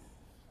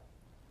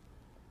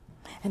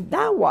 And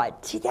now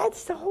what? See,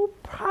 that's the whole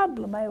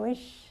problem. I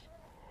wish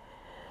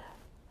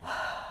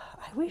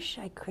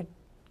I could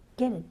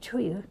get it to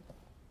you.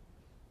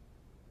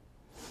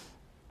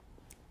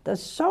 The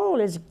soul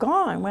is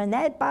gone. When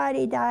that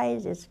body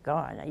dies, it's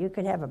gone. Now, you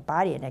could have a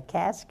body in a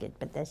casket,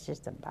 but that's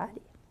just a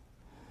body.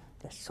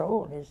 The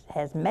soul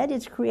has met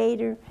its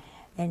creator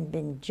and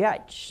been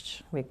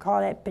judged. We call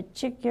that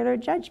particular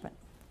judgment.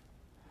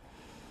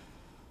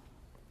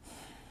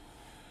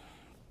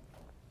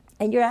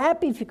 And you're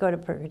happy if you go to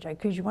purgatory,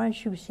 because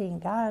once you've seen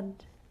God,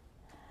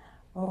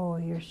 oh,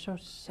 you're so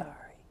sorry.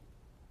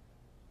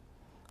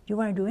 You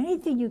want to do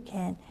anything you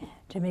can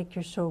to make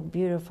your soul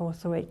beautiful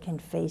so it can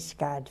face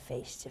God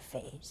face to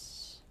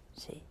face.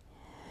 See?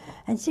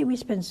 And see, we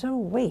spend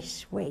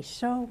waste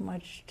so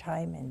much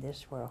time in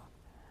this world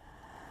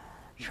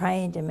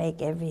trying to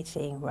make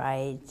everything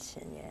right.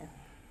 And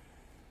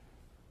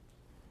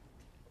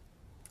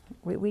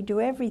we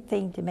do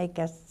everything to make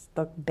us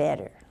look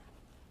better.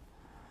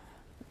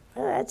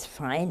 Well, that's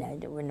fine. I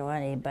wouldn't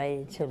want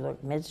anybody to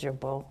look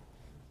miserable.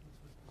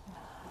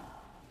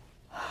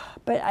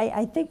 But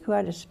I think we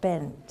ought to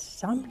spend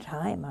some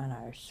time on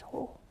our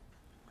soul,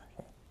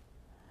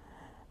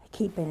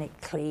 keeping it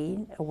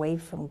clean, away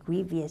from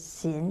grievous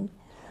sin,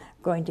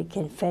 going to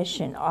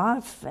confession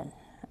often.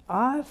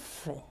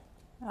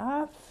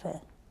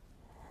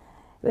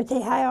 Would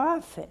say, how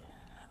often?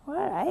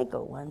 Well, I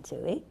go once a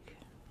week.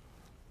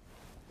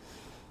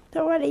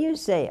 So what do you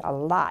say? A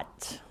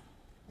lot.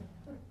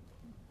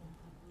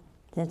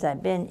 Since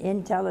I've been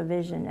in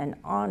television and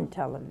on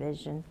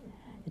television,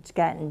 it's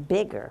gotten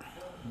bigger.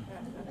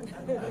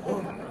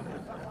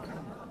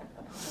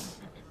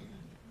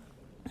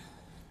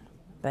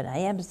 But I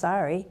am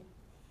sorry,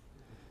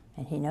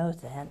 and he knows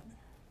that.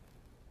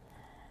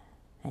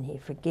 And he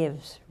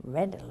forgives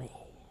readily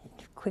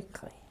and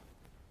quickly.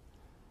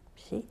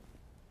 See?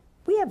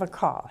 We have a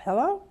call.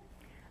 Hello?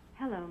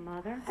 Hello,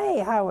 Mother. Hey,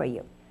 how are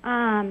you?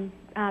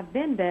 I've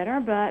been better,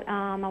 but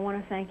I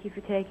want to thank you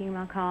for taking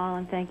my call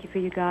and thank you for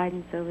your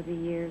guidance over the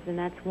years, and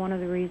that's one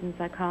of the reasons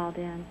I called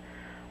in.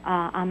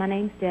 My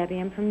name's Debbie.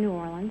 I'm from New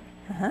Orleans.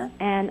 Uh-huh.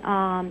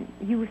 And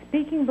you were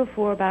speaking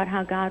before about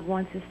how God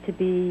wants us to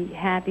be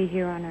happy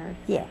here on earth.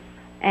 Yes.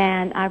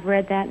 And I've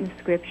read that in the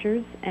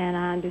Scriptures, and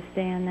I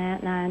understand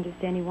that, and I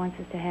understand He wants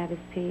us to have His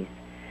peace.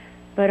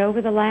 But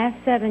over the last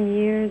 7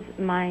 years,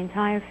 my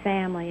entire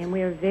family, and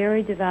we are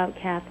very devout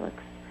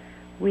Catholics,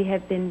 we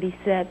have been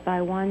beset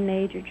by one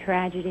major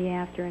tragedy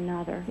after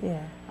another,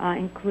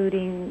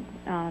 including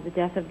the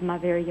death of my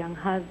very young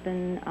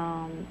husband,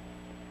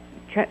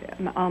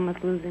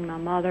 almost losing my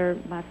mother,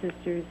 my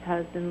sister's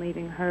husband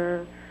leaving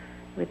her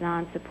with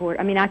non-support.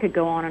 I mean, I could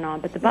go on and on,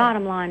 but the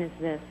bottom line is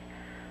this.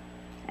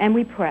 And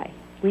we pray.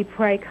 We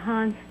pray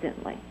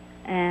constantly,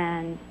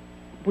 and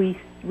we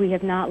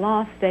have not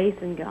lost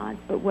faith in God.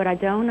 But what I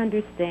don't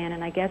understand,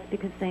 and I guess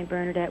because St.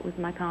 Bernadette was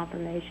my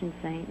confirmation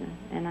saint,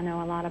 and I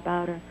know a lot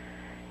about her,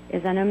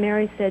 is I know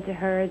Mary said to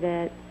her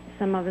that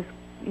some of us,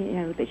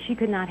 that she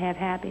could not have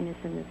happiness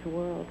in this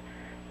world.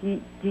 Do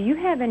you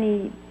have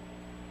any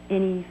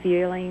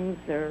feelings,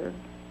 or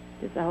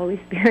does the Holy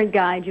Spirit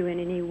guide you in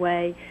any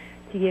way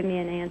to give me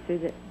an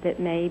answer that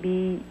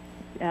maybe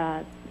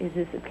Is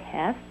this a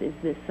test? Is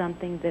this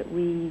something that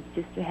we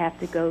just have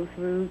to go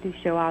through to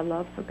show our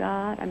love for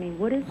God? I mean,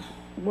 what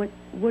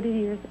are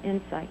your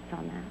insights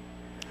on that?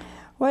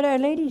 What Our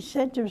Lady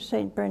said to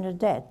Saint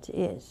Bernadette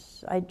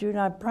is, I do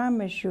not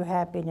promise you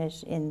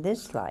happiness in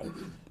this life,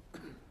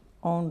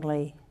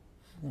 only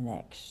the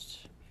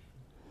next.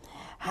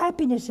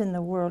 Happiness in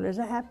the world is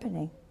a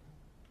happening.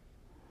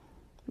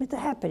 It's a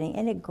happening,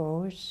 and it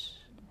goes.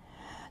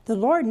 The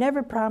Lord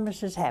never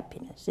promises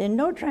happiness. In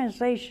no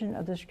translation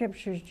of the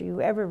scriptures do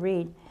you ever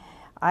read,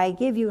 I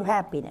give you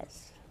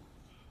happiness.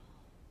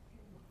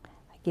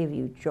 I give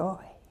you joy.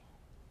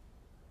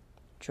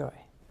 Joy.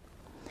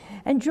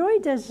 And joy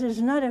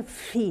is not a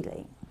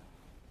feeling.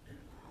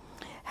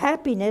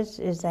 Happiness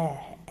is a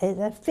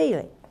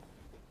feeling.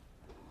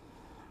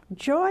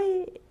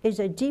 Joy is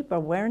a deep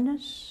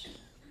awareness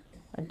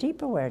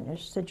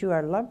that you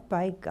are loved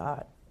by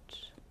God,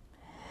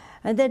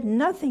 and that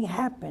nothing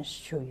happens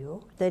to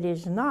you that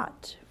is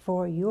not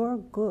for your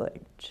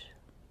good.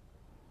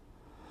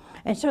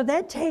 And so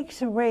that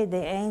takes away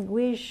the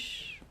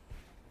anguish,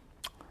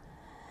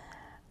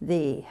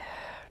 the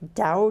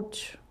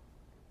doubt,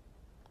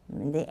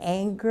 the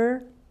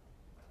anger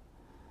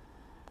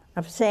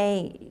of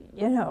saying,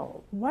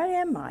 what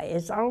am I?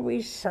 Is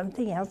always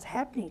something else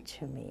happening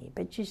to me.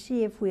 But you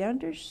see, if we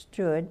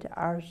understood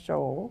our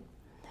soul,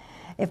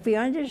 if we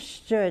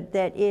understood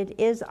that it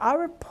is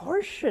our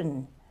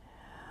portion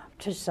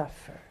to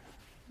suffer,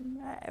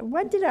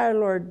 what did our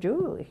Lord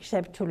do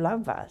except to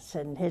love us,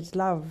 and his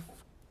love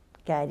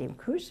got him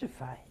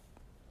crucified?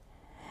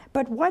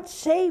 But what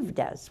saved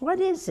us? What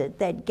is it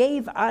that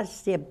gave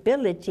us the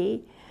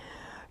ability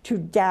to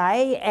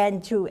die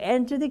and to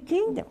enter the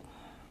kingdom?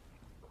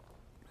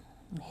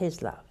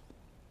 His love.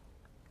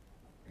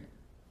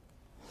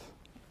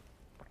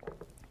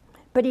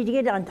 But he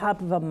didn't get on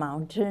top of a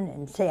mountain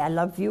and say, I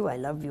love you, I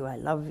love you, I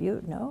love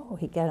you. No,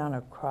 he got on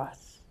a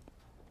cross.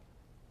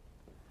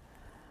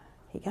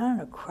 He got on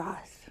a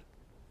cross.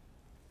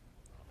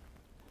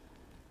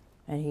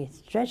 And he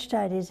stretched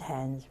out his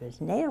hands,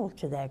 was nailed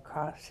to that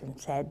cross, and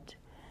said,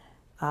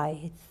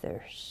 I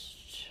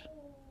thirst.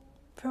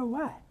 For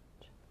what?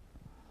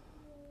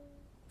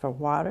 For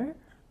water?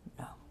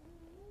 No.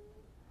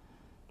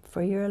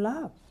 For your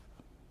love.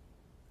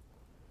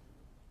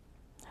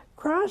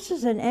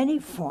 Crosses in any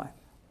form,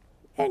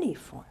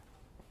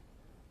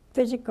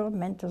 physical,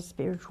 mental,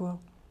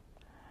 spiritual,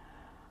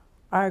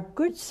 are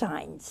good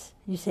signs.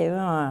 You say,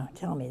 oh,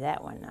 tell me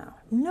that one now.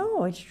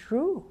 No, it's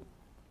true.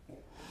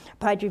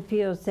 Padre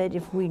Pio said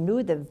if we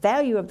knew the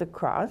value of the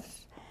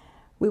cross,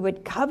 we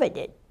would covet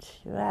it.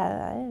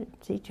 Well, I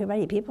don't see too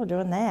many people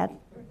doing that.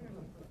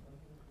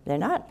 They're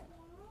not.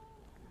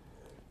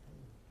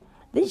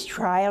 These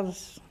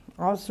trials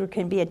also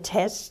can be a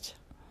test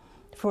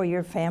for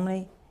your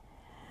family.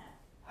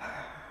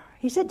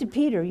 He said to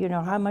Peter,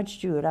 how much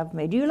do you love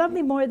me? Do you love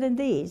me more than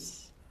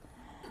these?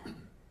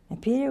 And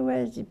Peter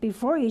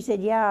before he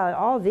said, yeah,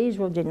 all these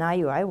will deny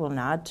you, I will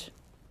not.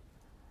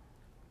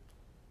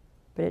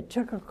 But it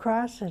took a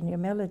cross and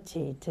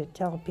humility to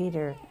tell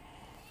Peter,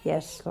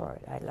 yes, Lord,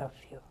 I love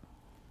you.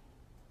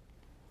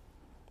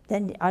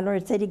 Then our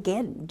Lord said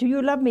again, do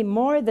you love me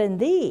more than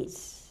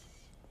these?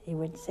 He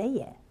would say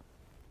yes.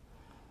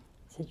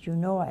 He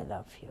said, I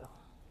love you.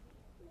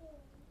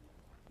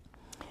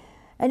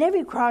 And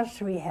every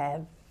cross we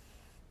have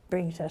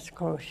brings us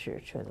closer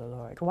to the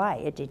Lord. Why?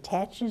 It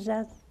detaches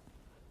us.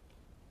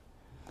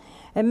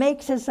 It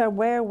makes us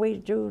aware we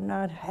do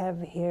not have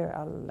here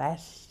a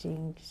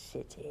lasting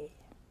city.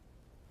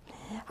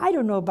 I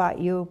don't know about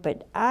you,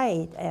 but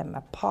I am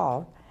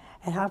appalled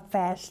at how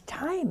fast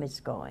time is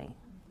going.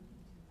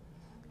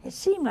 It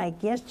seemed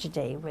like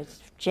yesterday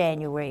was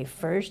January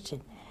 1st,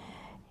 and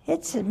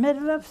it's the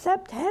middle of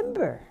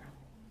September.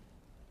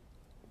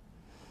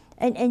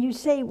 And you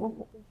say,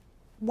 well,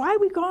 why are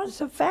we going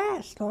so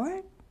fast,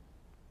 Lord?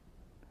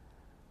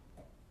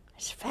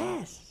 It's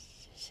fast.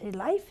 You say,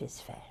 life is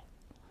fast.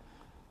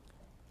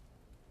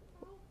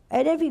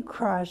 At every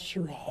cross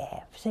you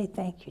have, say,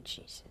 thank you,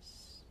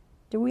 Jesus.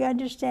 Do we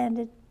understand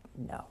it?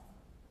 No.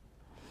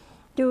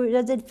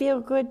 Does it feel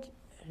good?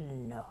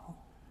 No.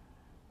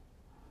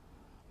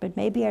 But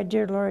maybe our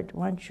dear Lord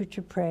wants you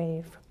to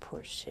pray for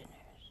poor sinners.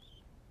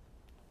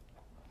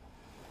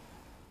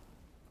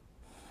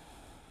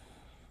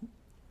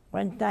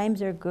 When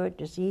times are good,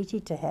 it's easy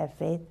to have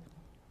faith.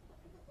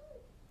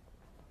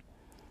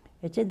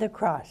 It's in the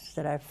cross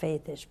that our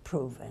faith is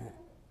proven.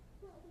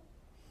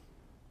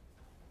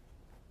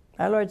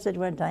 Our Lord said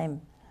one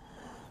time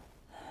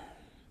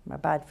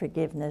about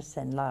forgiveness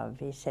and love,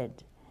 he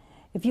said,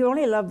 if you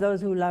only love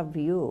those who love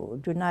you,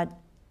 do not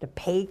the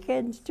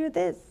pagans do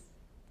this?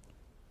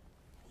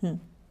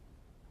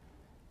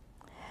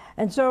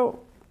 And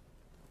so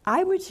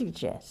I would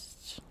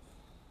suggest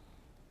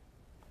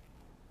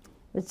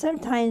that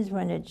sometimes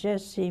when it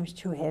just seems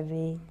too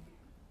heavy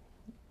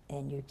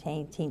and you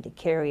can't seem to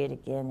carry it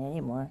again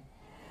anymore,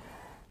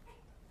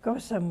 go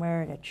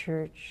somewhere in a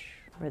church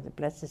where the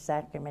Blessed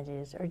Sacrament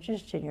is, or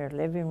just in your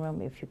living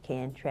room if you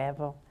can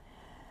travel.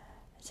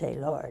 Say,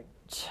 Lord,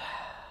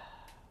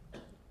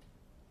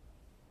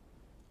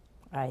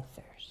 I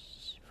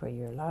thirst for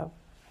your love,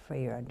 for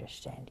your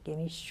understanding. Give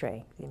me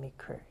strength, give me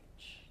courage.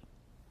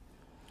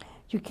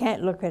 You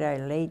can't look at Our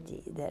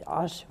Lady, that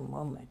awesome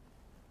woman,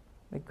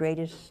 the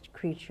greatest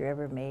creature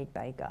ever made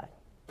by God.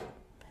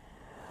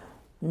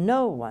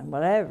 No one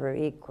will ever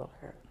equal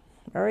her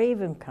or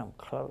even come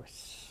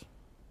close.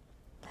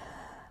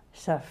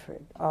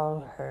 Suffered all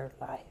her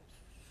life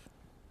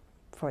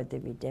for the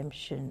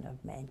redemption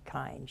of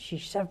mankind. She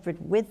suffered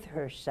with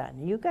her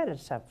Son. You got to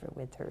suffer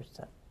with her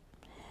Son.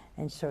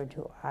 And so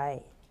do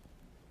I.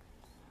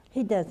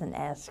 He doesn't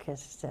ask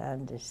us to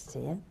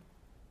understand.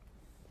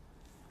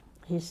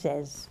 He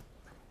says,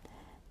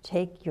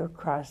 take your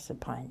cross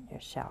upon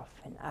yourself,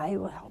 and I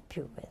will help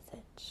you with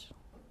it.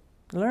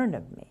 Learn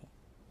of me.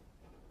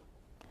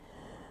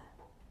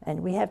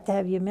 And we have to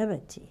have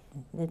humility.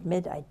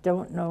 Admit, I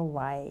don't know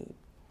why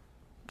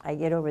I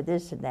get over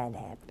this and that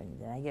happened,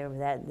 and I get over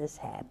that and this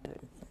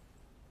happened.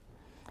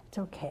 It's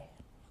okay.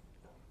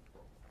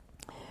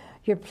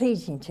 You're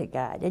pleasing to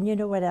God. And you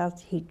know what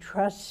else? He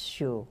trusts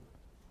you.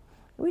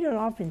 We don't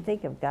often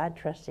think of God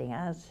trusting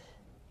us.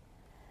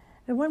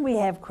 And when we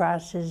have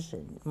crosses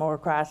and more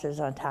crosses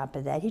on top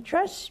of that, He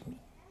trusts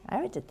me. I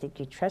have to think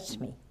He trusts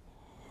me.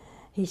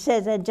 He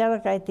says,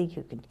 Angelica, I think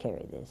you can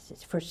carry this.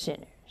 It's for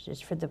sinners.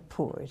 It's for the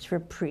poor. It's for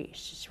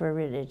priests. It's for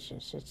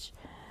religious. It's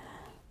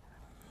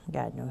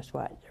God knows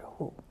what or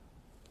who.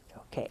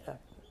 Okay, look.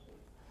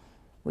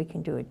 We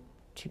can do it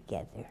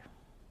together.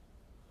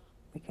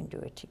 We can do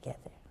it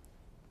together.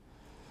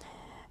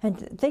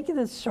 And think of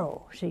the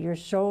soul. So your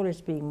soul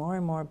is being more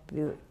and more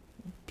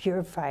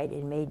purified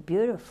and made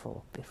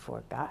beautiful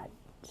before God.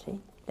 See?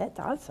 That's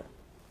awesome.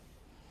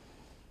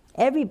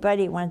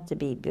 Everybody wants to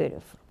be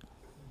beautiful.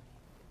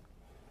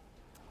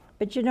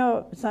 But you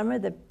know, some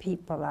of the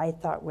people I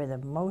thought were the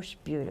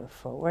most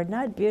beautiful were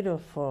not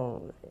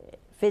beautiful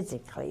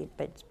physically,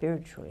 but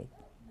spiritually.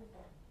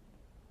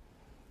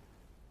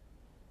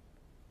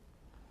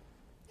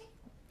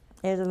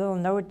 There's a little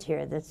note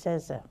here that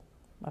says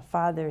a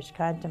father is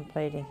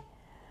contemplating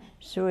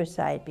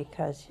suicide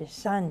because his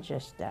son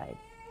just died.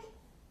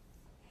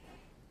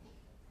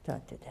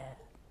 Don't do that.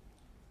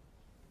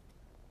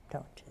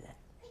 Don't do that.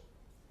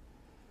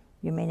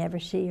 You may never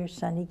see your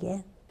son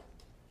again.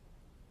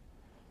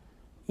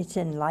 It's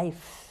in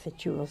life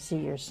that you will see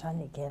your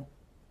son again.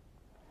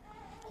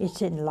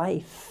 It's in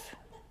life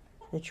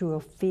that you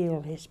will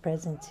feel his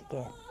presence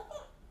again.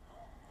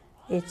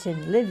 It's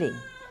in living.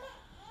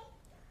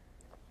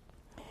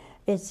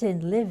 It's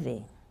in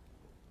living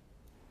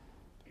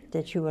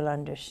that you will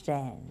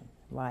understand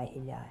why he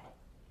died.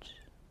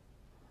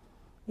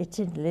 It's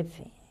in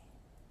living,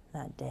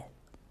 not death.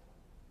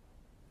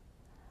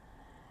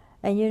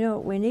 And you know,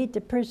 we need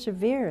to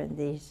persevere in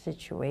these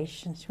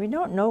situations. We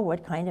don't know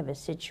what kind of a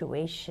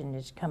situation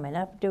is coming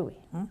up, do we?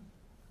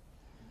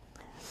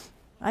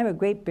 I'm a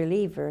great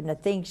believer in the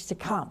things to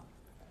come.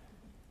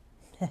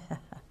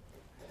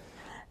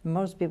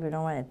 Most people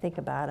don't want to think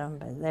about them,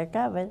 but they're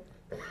coming.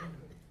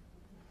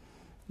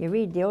 You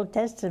read the Old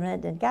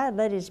Testament, and God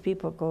let his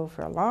people go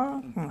for a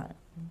long time.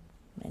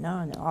 You know,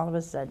 and all of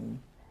a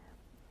sudden,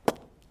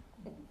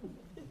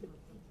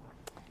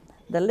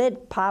 the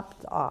lid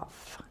popped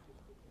off.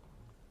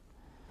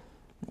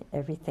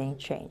 Everything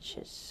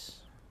changes.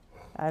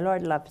 Our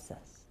Lord loves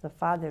us. The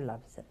Father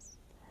loves us.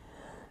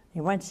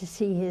 He wants to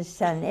see his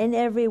Son in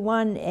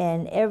everyone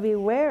and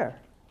everywhere.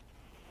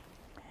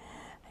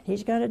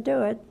 He's going to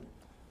do it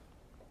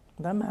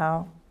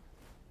somehow.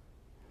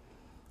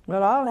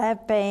 We'll all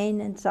have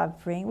pain and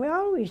suffering. We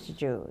always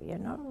do, you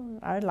know.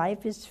 Our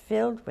life is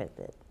filled with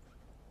it.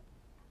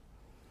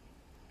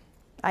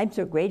 I'm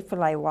so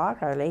grateful I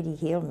walk. Our Lady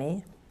healed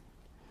me.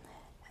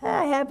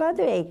 I have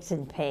other aches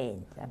and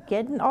pains. I'm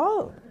getting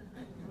old.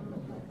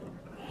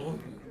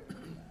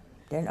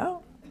 You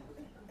know?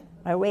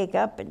 I wake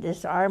up and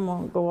this arm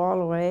won't go all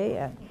the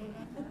way.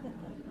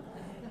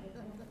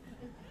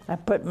 I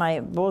put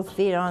my both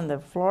feet on the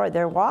floor.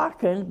 They're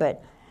walking,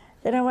 but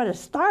they don't want to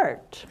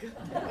start.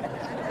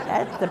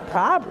 That's the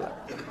problem.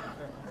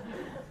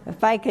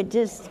 If I could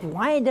just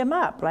wind them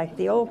up like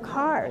the old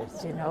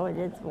cars, you know,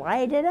 just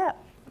wind it up.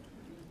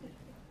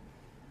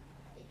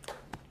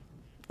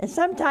 And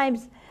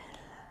sometimes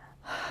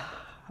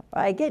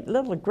I get a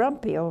little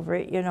grumpy over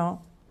it, you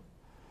know.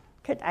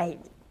 'Cause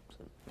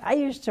I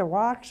used to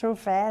walk so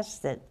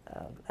fast that,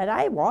 and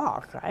I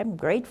walk. I'm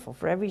grateful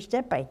for every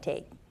step I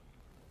take.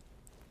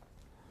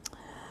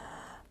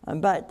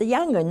 But the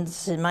young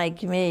ones in my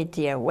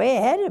community are way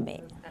ahead of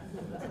me.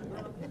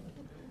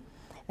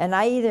 And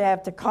I either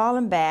have to call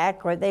them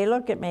back or they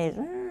look at me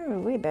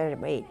and we better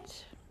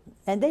wait.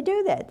 And they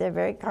do that. They're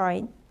very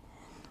kind,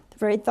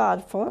 very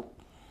thoughtful.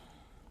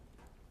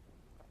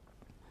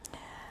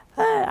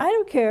 I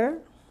don't care.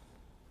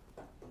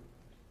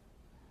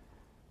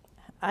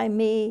 I'm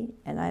me,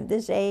 and I'm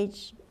this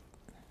age.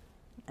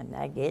 I'm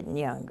not getting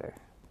younger.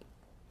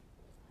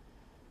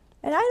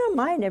 And I don't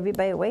mind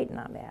everybody waiting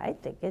on me. I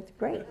think it's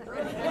great.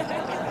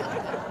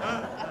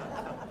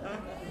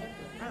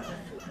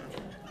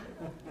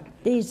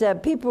 These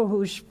people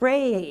who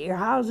spray your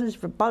houses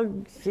for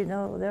bugs,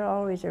 they're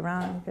always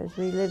around because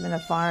we live in a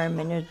farm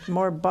and there's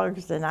more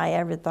bugs than I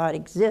ever thought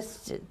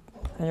existed.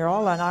 And they're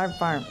all on our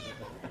farm.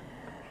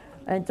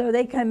 And so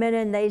they come in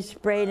and they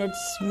spray and it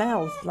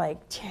smells like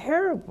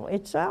terrible.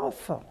 It's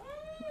awful,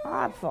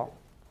 awful.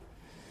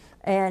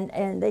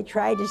 And they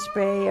try to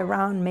spray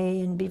around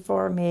me and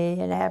before me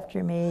and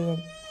after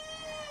me.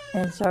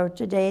 And so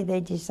today they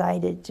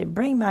decided to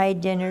bring my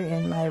dinner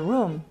in my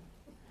room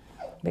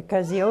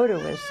because the odor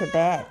was so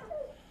bad.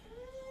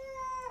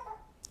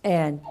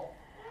 And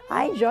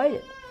I enjoyed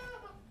it.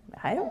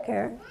 I don't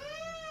care.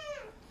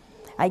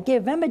 I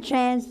give them a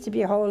chance to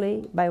be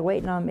holy by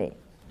waiting on me.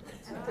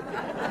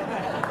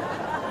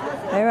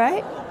 All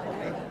right?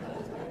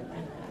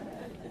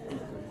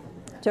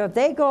 So if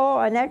they go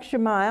an extra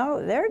mile,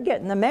 they're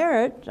getting the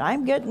merit.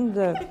 I'm getting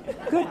the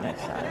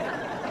goodness out of it.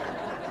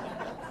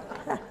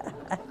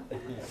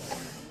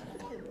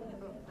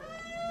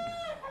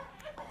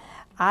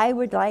 I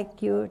would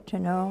like you to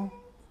know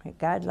that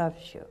God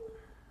loves you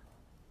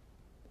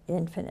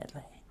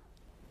infinitely.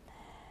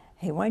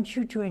 He wants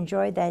you to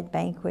enjoy that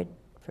banquet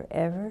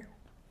forever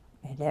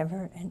and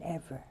ever and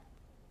ever.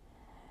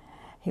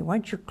 He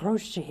wants you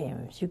close to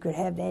Him so you could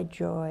have that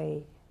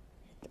joy.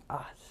 It's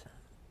awesome.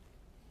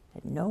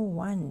 That no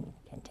one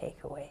can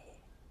take away.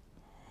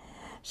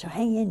 So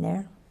hang in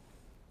there.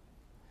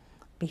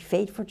 Be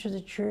faithful to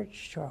the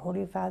church, to our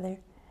Holy Father,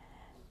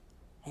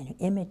 and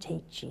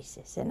imitate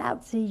Jesus. And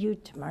I'll see you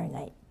tomorrow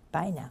night.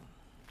 Bye now.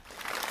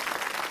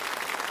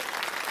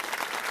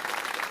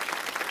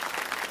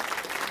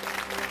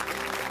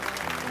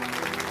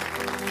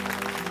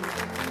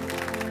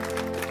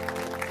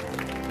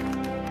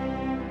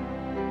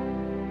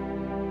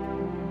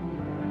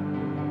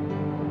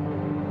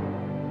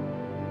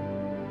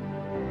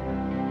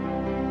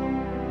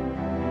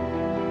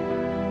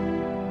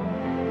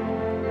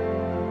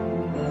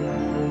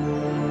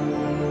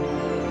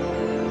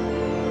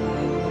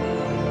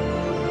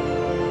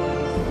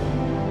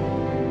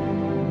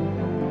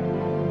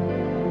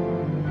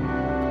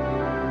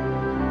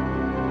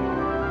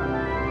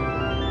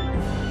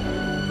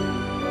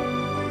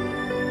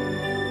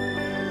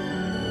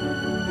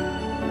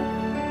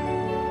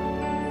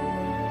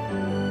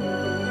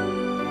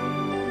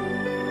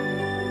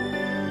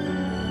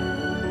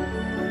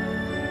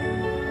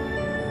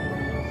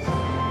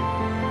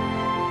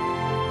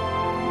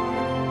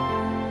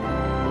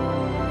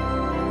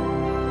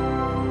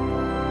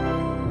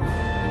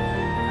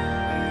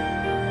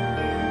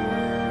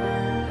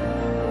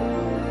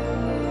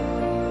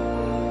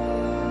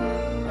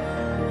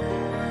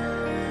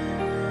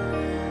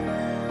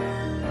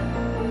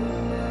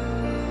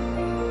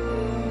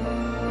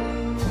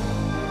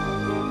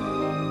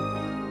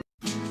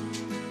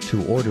 To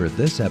order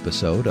this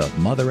episode of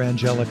Mother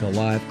Angelica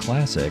Live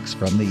Classics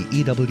from the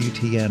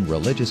EWTN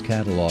Religious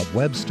Catalog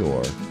web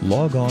store,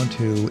 log on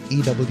to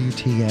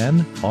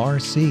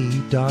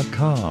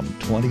EWTNRC.com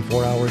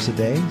 24 hours a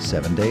day,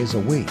 7 days a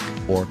week,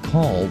 or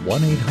call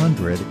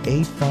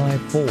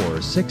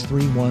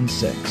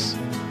 1-800-854-6316.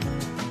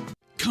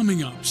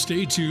 Coming up,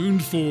 stay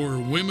tuned for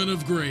Women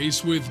of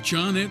Grace with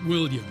Johnette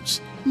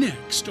Williams,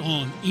 next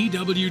on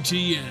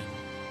EWTN.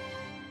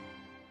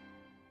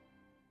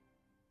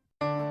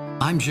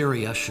 I'm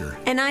Jerry Usher.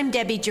 And I'm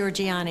Debbie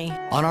Georgiani.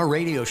 On our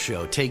radio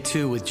show, Take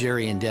Two with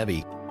Jerry and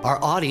Debbie, our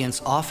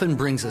audience often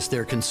brings us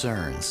their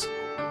concerns.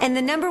 And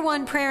the number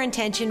one prayer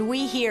intention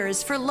we hear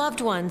is for loved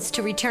ones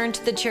to return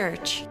to the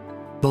church.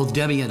 Both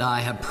Debbie and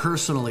I have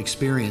personal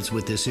experience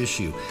with this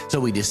issue, so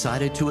we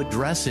decided to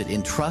address it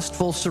in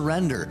Trustful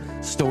Surrender,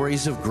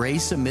 Stories of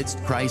Grace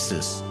Amidst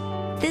Crisis.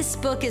 This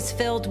book is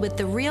filled with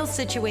the real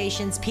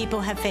situations people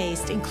have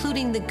faced,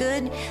 including the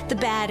good, the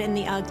bad, and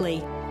the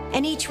ugly.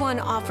 And each one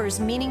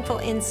offers meaningful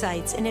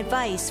insights and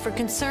advice for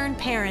concerned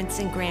parents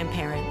and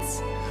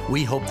grandparents.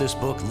 We hope this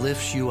book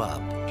lifts you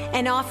up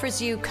and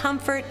offers you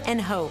comfort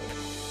and hope.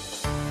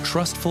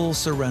 Trustful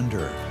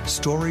Surrender,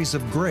 Stories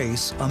of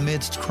Grace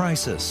Amidst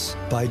Crisis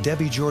by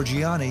Debbie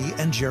Georgiani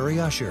and Jerry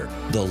Usher.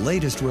 The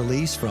latest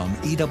release from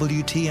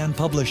EWTN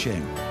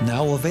Publishing.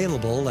 Now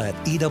available at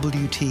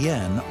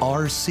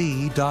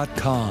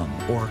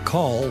EWTNRC.com or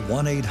call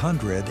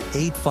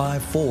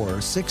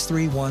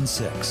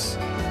 1-800-854-6316.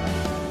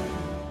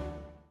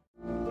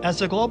 As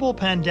the global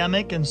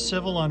pandemic and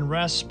civil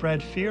unrest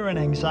spread fear and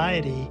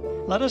anxiety,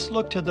 let us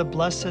look to the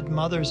Blessed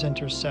Mother's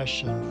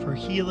intercession for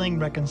healing,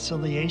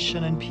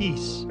 reconciliation, and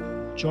peace.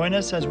 Join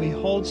us as we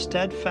hold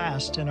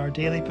steadfast in our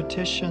daily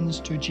petitions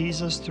to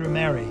Jesus through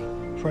Mary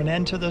for an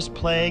end to this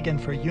plague and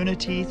for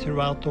unity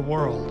throughout the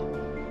world.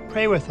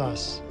 Pray with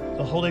us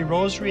the Holy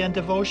Rosary and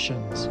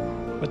devotions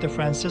with the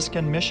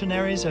Franciscan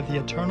Missionaries of the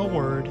Eternal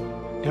Word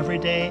every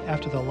day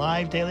after the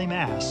live daily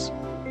Mass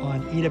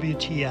on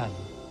EWTN.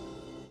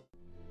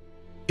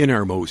 In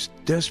our most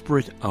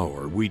desperate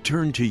hour, we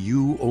turn to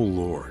you, O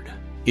Lord,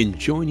 in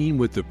joining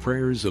with the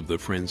prayers of the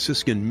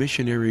Franciscan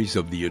Missionaries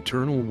of the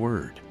Eternal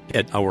Word.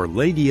 At Our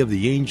Lady of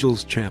the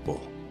Angels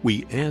Chapel,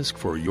 we ask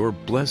for your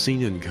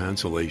blessing and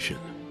consolation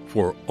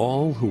for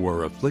all who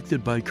are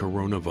afflicted by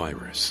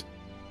coronavirus.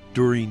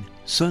 during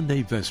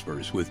Sunday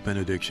Vespers with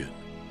benediction.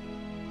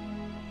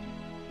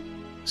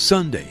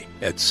 Sunday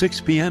at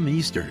 6 p.m.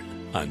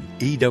 Eastern on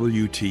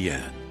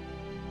EWTN.